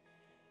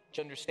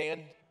 to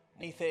understand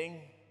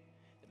anything,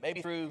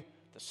 maybe through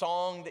the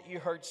song that you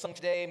heard sung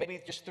today,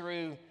 maybe just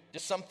through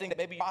just something that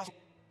maybe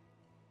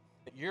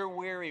that your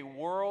weary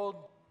world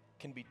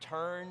can be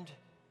turned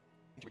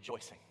into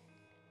rejoicing.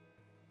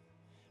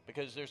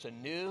 Because there's a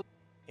new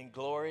and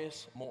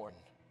glorious morn.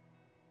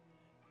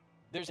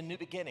 There's a new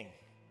beginning.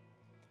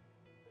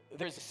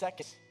 There's a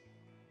second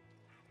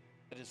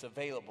that is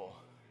available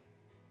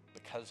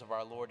because of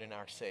our Lord and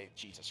our Savior,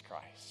 Jesus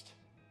Christ.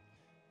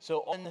 So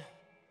on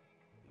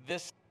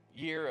this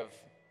year of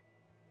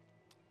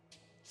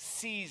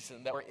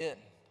season that we're in,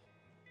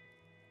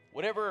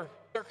 whatever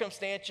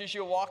circumstances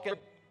you're walking,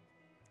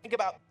 think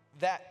about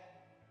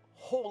that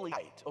holy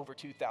night over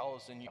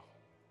 2,000 years.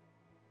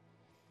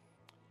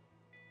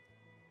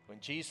 When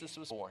Jesus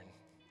was born,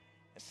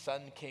 the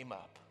sun came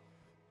up.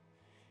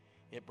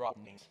 It brought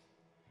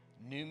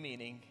new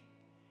meaning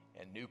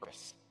and new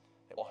purpose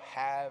that we'll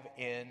have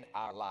in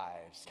our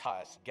lives,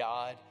 because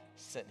God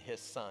sent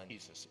his son,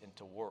 Jesus,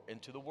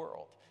 into the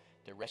world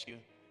to rescue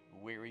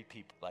weary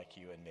people like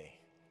you and me.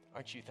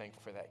 Aren't you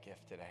thankful for that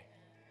gift today?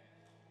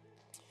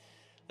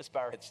 Let's bow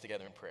our heads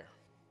together in prayer.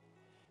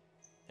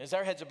 As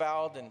our heads are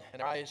bowed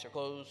and our eyes are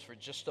closed for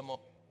just a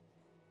moment,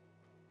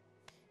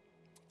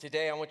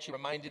 today I want you to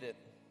remind you that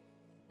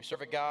we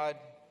serve a God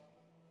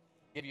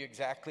who give you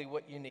exactly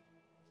what you need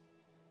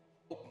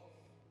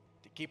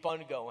to keep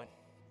on going,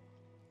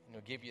 and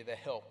he'll give you the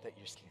help that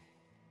you're seeking.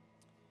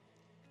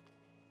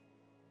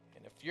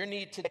 And if your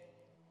need today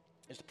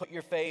is to put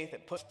your faith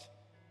and put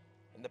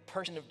in the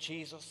person of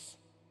Jesus,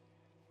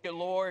 your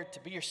Lord, to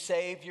be your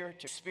Savior,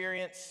 to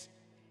experience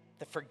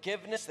the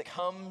forgiveness that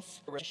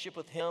comes from a relationship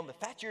with him, if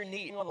that's your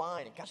need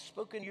online and God's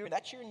spoken to you, and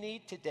that's your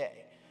need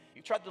today.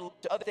 You've tried to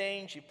look to other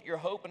things, you put your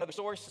hope in other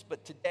sources,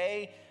 but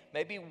today,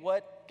 maybe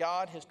what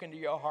God has come to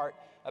your heart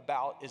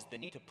about is the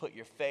need to put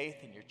your faith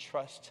and your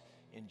trust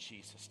in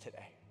Jesus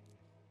today.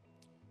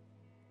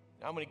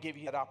 Now, I'm going to give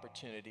you that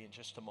opportunity in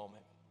just a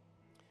moment.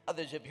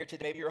 Others of you here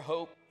today, maybe your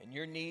hope and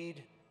your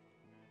need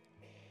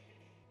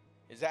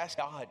is ask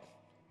God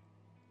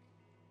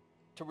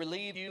to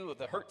relieve you of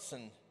the hurts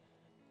and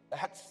the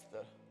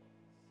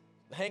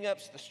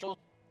hang-ups, the struggles,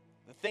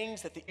 the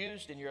things that they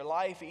used in your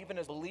life, even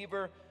as a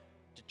believer,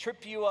 to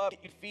trip you up,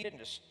 get you defeated,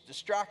 and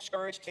distract,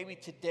 discouraged. Maybe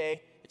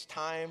today it's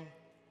time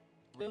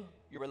to renew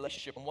your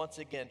relationship and once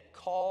again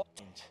call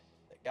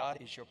that God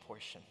is your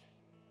portion.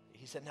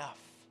 He's enough.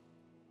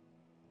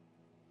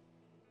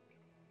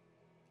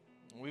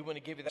 And we want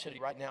to give you that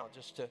opportunity right now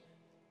just to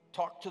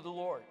talk to the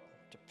Lord,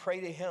 to pray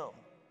to him.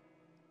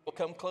 We'll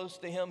come close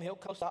to him, he'll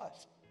close to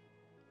us.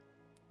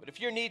 But if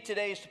your need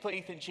today is to put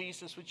faith in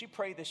Jesus, would you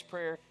pray this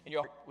prayer in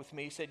your heart with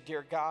me? Say,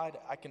 dear God,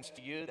 I confess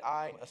to you that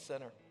I'm a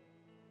sinner,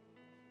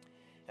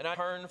 and I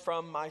turn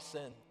from my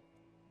sin.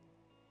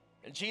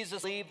 And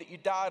Jesus, believe that you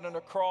died on the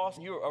cross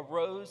and you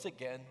arose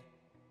again.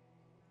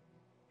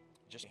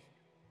 Just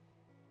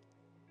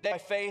by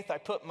faith, I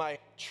put my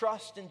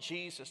trust in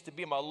Jesus to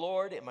be my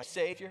Lord and my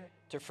Savior,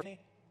 to free me.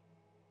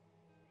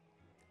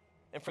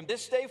 And from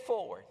this day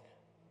forward,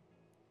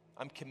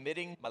 I'm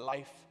committing my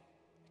life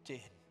to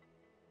him.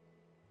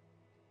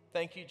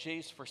 Thank you,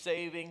 Jesus, for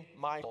saving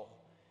my soul.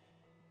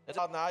 As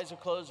the eyes are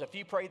closed, if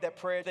you prayed that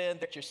prayer then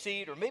at your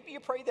seat, or maybe you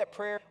prayed that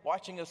prayer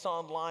watching us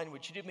online,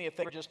 would you do me a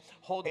favor? Just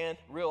hold your hand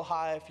real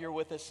high. If you're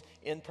with us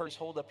in person,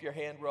 hold up your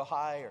hand real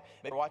high. Or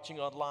maybe watching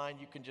online,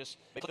 you can just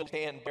put a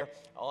hand there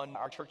on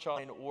our church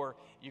online, or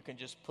you can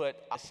just put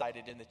I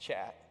cited in the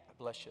chat. God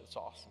bless you. That's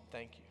awesome.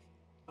 Thank you.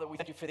 Father, we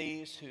thank you for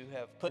these who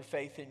have put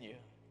faith in you.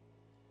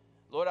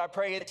 Lord, I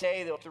pray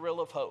today the thrill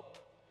of hope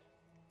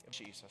of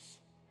Jesus.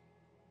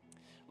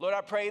 Lord,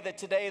 I pray that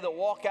today they'll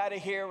walk out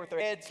of here with their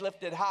heads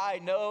lifted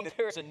high, knowing that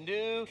there's a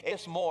new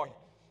this morning,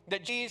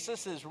 that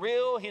Jesus is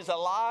real, he's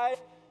alive,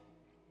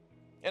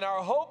 and our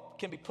hope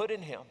can be put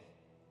in him.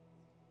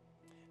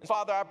 And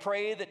Father, I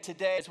pray that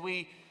today as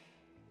we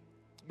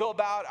go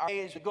about our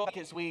days,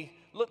 as we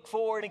look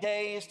forward in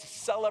days to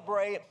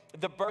celebrate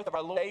the birth of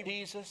our Lord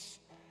Jesus,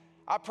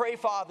 I pray,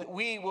 Father, that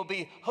we will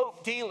be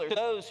hope dealers to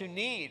those who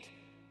need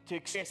to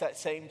experience that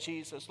same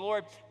Jesus.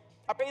 Lord,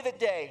 I pray that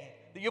day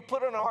that you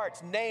put on our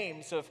hearts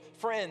names of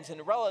friends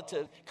and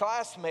relatives,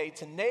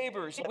 classmates and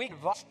neighbors. We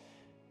invite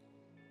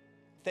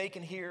they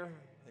can hear,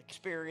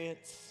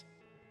 experience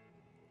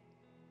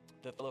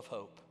the thrill of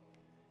hope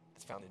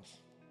that's found in us.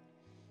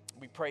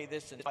 We pray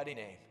this in his mighty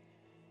name.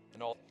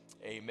 And all,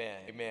 amen.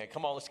 Amen.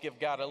 Come on, let's give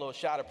God a little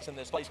shout out in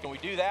this place. Can we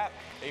do that?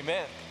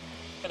 Amen.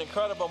 An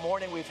incredible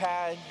morning we've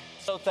had.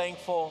 So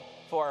thankful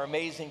for our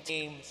amazing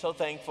team. So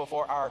thankful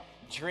for our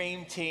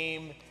dream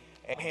team.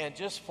 And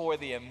just for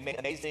the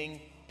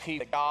amazing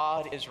people that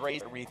God is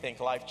raising at Rethink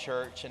Life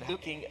Church and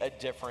making a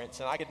difference.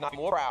 And I could not be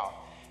more proud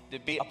to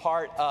be a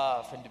part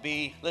of and to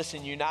be,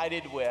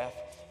 united with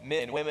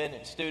men and women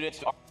and students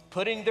who are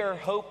putting their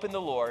hope in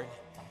the Lord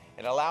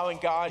and allowing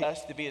God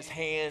us to be his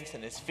hands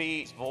and his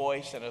feet, his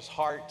voice and his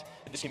heart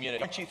in this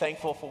community. Aren't you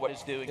thankful for what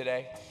he's doing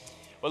today?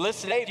 Well,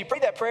 listen, today, if you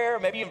prayed that prayer,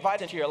 maybe you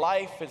invited into your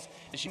life, as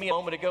you me a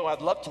moment ago,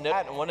 I'd love to know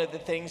that. And one of the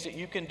things that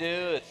you can do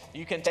is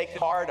you can take the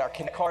card, our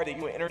Connect card that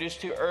you were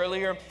introduced to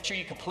earlier. Make sure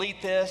you complete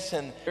this.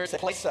 And there's a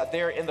place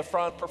there in the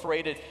front,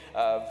 perforated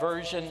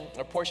version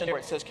or portion where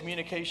it says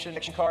communication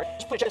action card.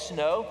 Just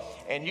know,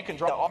 and you can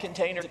drop the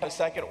container in a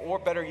second, or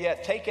better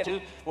yet, take it to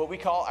what we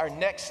call our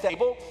next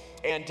table.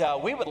 And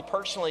we would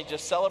personally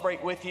just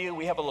celebrate with you.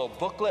 We have a little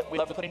booklet we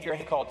love to put into your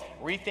hand called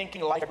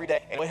Rethinking Life Every Day,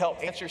 and it will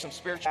help answer some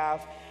spiritual.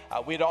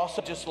 We'd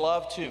also just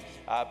love to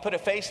put a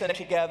face in it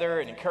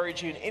together and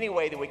encourage you in any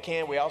way that we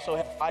can. We also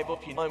have a Bible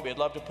if you want. We'd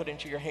love to put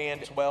into your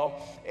hand as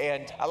well,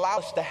 and allow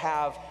us to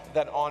have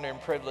that honor and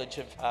privilege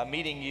of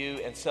meeting you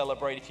and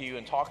celebrating with you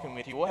and talking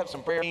with you. We'll have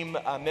some prayer team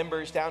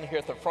members down here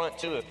at the front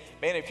too.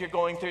 Man, if you're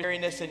going through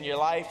weariness in your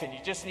life and you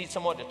just need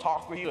someone to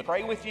talk with you and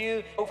pray with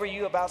you, over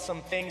you about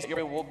some things,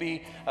 will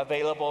be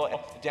available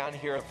down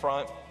here at the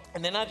front.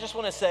 And then I just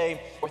want to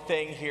say one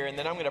thing here, and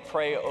then I'm going to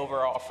pray over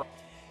our offering.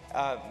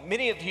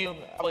 Many of you,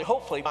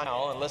 hopefully by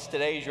now, unless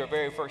today is your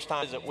very first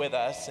time visit with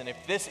us, and if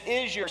this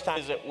is your first time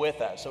visit with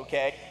us,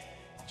 okay,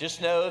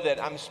 just know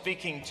that I'm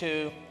speaking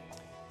to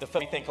the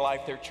Rethink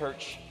Life, their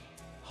church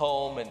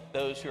home, and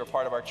those who are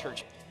part of our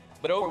church.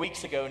 But over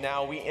weeks ago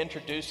now, we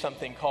introduced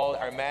something called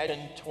our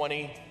Imagine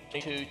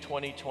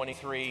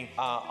 2022-2023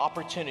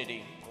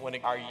 opportunity, when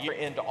our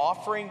year-end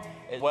offering,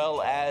 as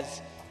well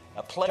as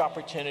a pledge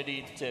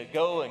opportunity to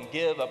go and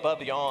give above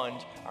and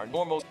beyond our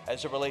normal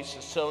as it relates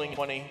to sowing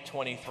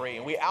 2023.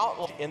 And we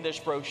outlined in this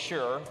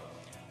brochure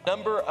a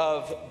number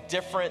of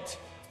different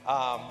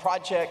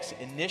projects,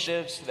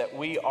 initiatives that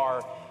we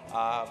are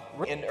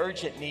in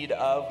urgent need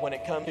of when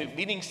it comes to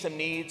meeting some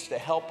needs to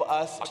help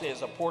us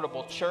as a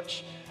portable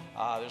church.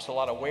 There's a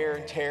lot of wear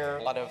and tear,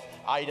 a lot of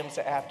items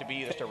that have to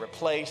be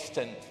replaced,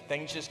 and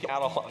things just get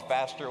out a lot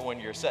faster when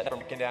you're setting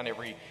them down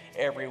every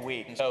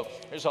week. And so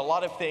there's a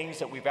lot of things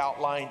that we've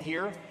outlined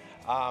here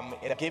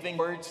in giving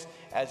words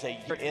as a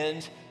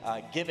year-end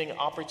giving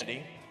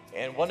opportunity.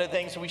 And one of the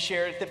things we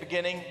shared at the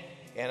beginning,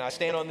 and I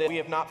stand on this, we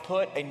have not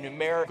put a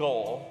numeric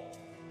goal.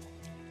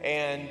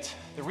 And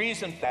the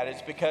reason for that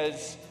is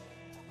because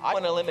I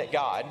want to limit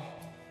God,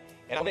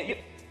 and I limit you.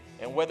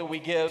 And whether we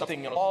give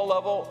something on a small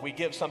level, we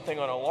give something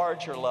on a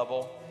larger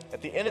level,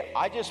 at the end of it,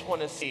 I just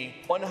want to see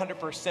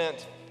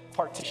 100%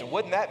 participation.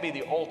 Wouldn't that be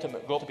the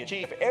ultimate goal to be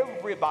achieved? If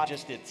everybody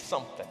just did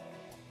something,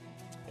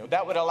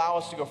 that would allow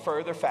us to go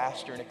further,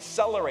 faster, and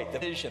accelerate the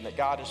vision that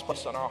God has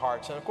placed on our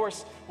hearts. And of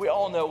course, we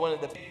all know one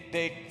of the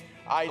big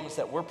items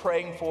that we're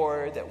praying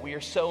for, that we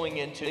are sowing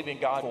into, believing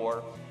God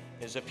for,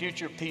 is a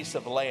future piece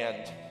of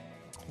land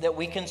that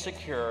we can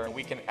secure and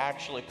we can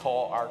actually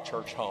call our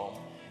church home.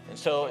 And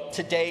so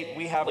to date,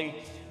 we have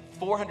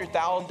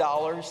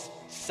 $400,000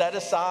 set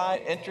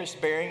aside,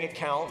 interest-bearing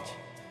account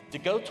to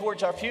go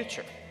towards our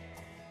future.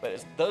 But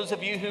as those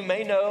of you who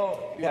may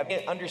know, you have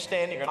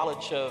understanding or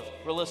knowledge of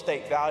real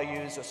estate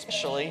values,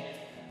 especially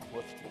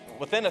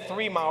within a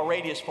 3-mile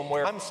radius from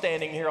where I'm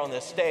standing here on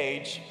this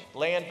stage,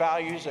 land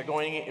values are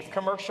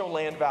commercial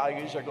land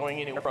values are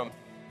going anywhere from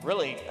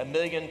really $1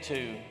 million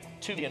to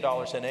 $2 million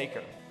an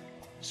acre.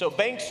 So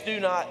banks do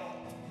not,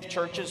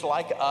 churches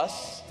like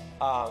us,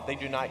 they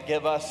do not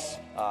give us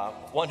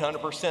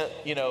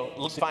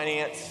 100%,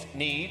 finance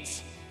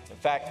needs. In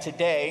fact,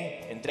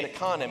 today in the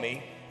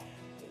economy,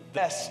 the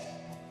best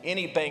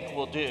any bank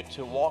will do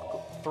to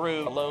walk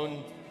through a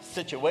loan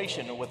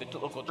situation with a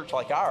local church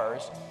like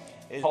ours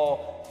is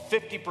called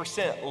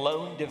 50%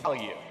 loan to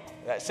value.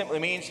 That simply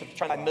means if you're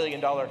trying to buy $1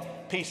 million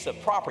piece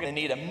of property, you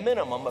need a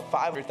minimum of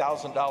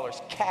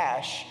 $500,000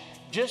 cash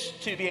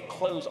just to be a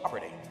closed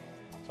property.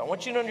 So I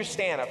want you to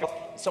understand, I feel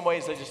in some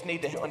ways I just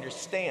need to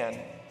understand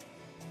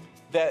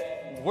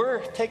that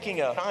we're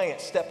taking a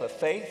giant step of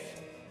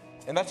faith,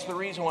 and that's the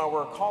reason why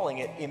we're calling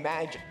it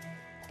Imagine.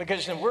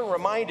 Because we're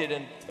reminded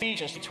in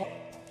Ephesians 20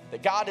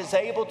 that God is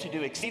able to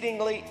do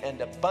exceedingly and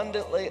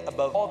abundantly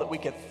above all that we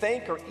could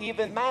think or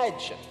even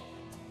imagine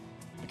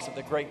because of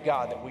the great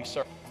God that we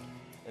serve.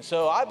 And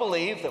so I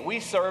believe that we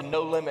serve a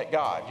no-limit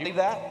God. You believe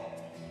that?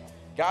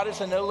 God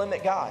is a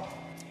no-limit God.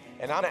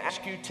 And I'm going to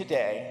ask you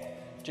today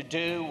to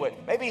do what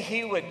maybe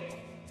He would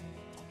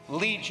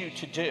lead you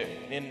to do.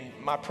 And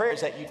my prayer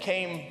is that you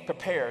came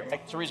prepared.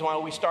 That's the reason why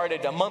we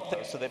started a month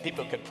ago, so that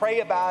people could pray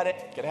about it,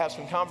 could have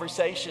some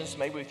conversations,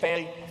 maybe with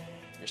family,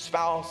 your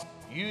spouse.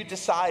 You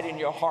decide in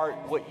your heart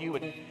what you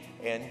would do.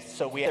 And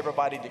so we have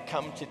everybody to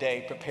come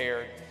today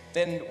prepared.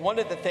 Then one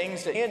of the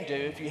things that you can do,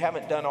 if you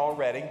haven't done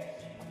already,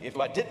 if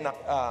I did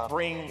not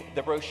bring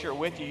the brochure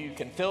with you, you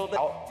can fill it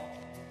out.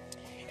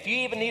 If you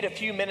even need a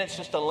few minutes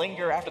just to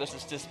linger after this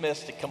is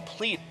dismissed to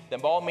complete, then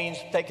by all means,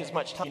 take as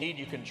much time you need.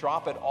 You can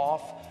drop it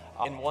off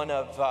in one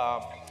of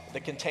the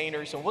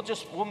containers, and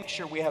we'll make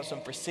sure we have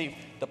some receive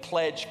the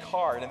pledge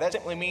card. And that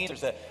simply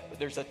means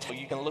there's a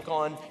you can look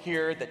on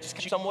here that just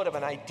gives you somewhat of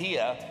an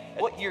idea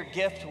of what your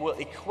gift will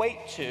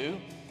equate to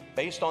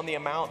based on the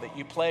amount that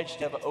you pledge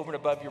to have over and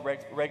above your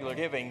regular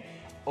giving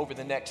over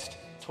the next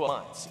 12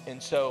 months.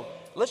 And so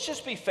let's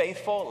just be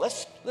faithful.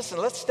 Let's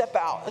step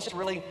out. Let's just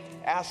really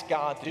ask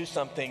God to do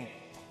something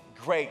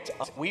great.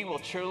 We will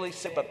truly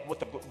say, but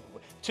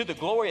to the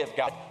glory of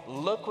God,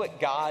 look what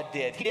God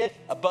did. He did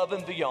above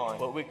and beyond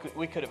what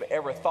we could have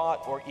ever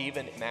thought or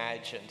even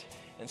imagined.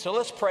 And so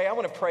let's pray. I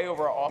want to pray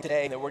over all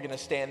today that we're going to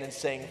stand and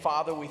sing.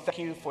 Father, we thank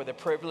you for the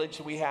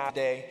privilege we have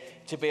today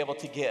to be able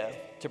to give,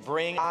 to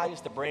bring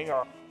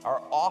our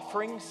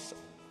offerings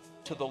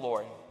to the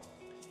Lord.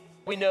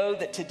 We know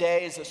that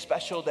today is a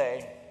special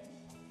day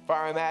for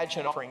our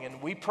Imagine offering,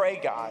 and we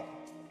pray, God,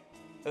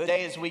 the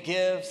day as we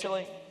give,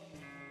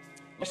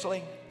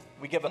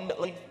 we give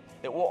abundantly,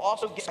 that we'll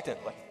also give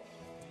expectantly.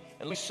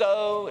 And we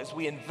sow, as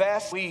we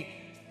invest, we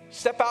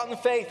step out in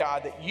faith,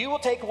 God, that you will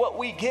take what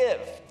we give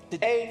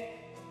today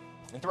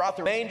and throughout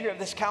the remainder of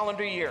this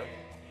calendar year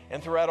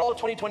and throughout all of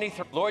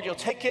 2023. Lord, you'll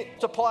take it,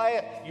 multiply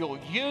it, you'll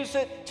use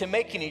it to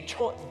make an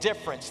eternal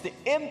difference, to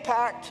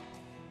impact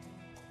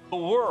the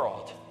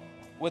world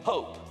with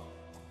hope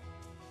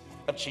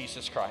of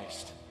Jesus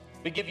Christ.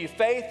 We give you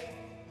faith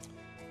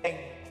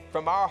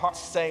from our hearts,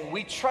 saying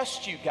we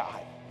trust you,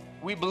 God.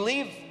 We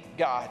believe,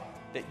 God,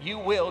 that you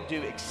will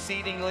do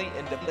exceedingly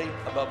and abundantly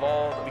above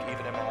all that we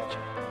even imagine.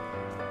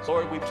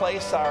 Lord, we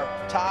place our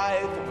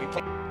tithe and we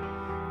place.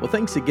 Well,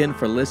 thanks again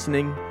for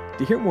listening.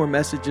 To hear more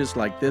messages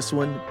like this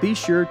one, be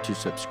sure to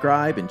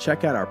subscribe and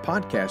check out our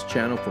podcast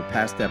channel for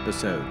past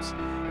episodes.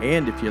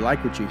 And if you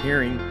like what you're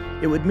hearing,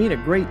 it would mean a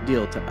great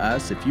deal to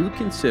us if you would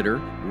consider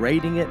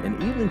rating it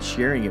and even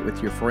sharing it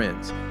with your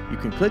friends. You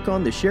can click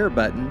on the share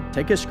button,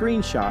 take a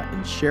screenshot,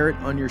 and share it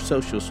on your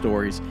social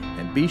stories,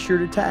 and be sure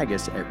to tag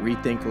us at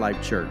Rethink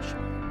Life Church.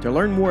 To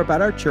learn more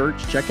about our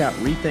church, check out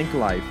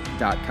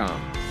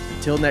rethinklife.com.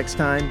 Until next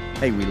time,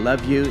 hey, we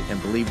love you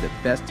and believe the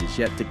best is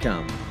yet to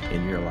come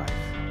in your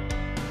life.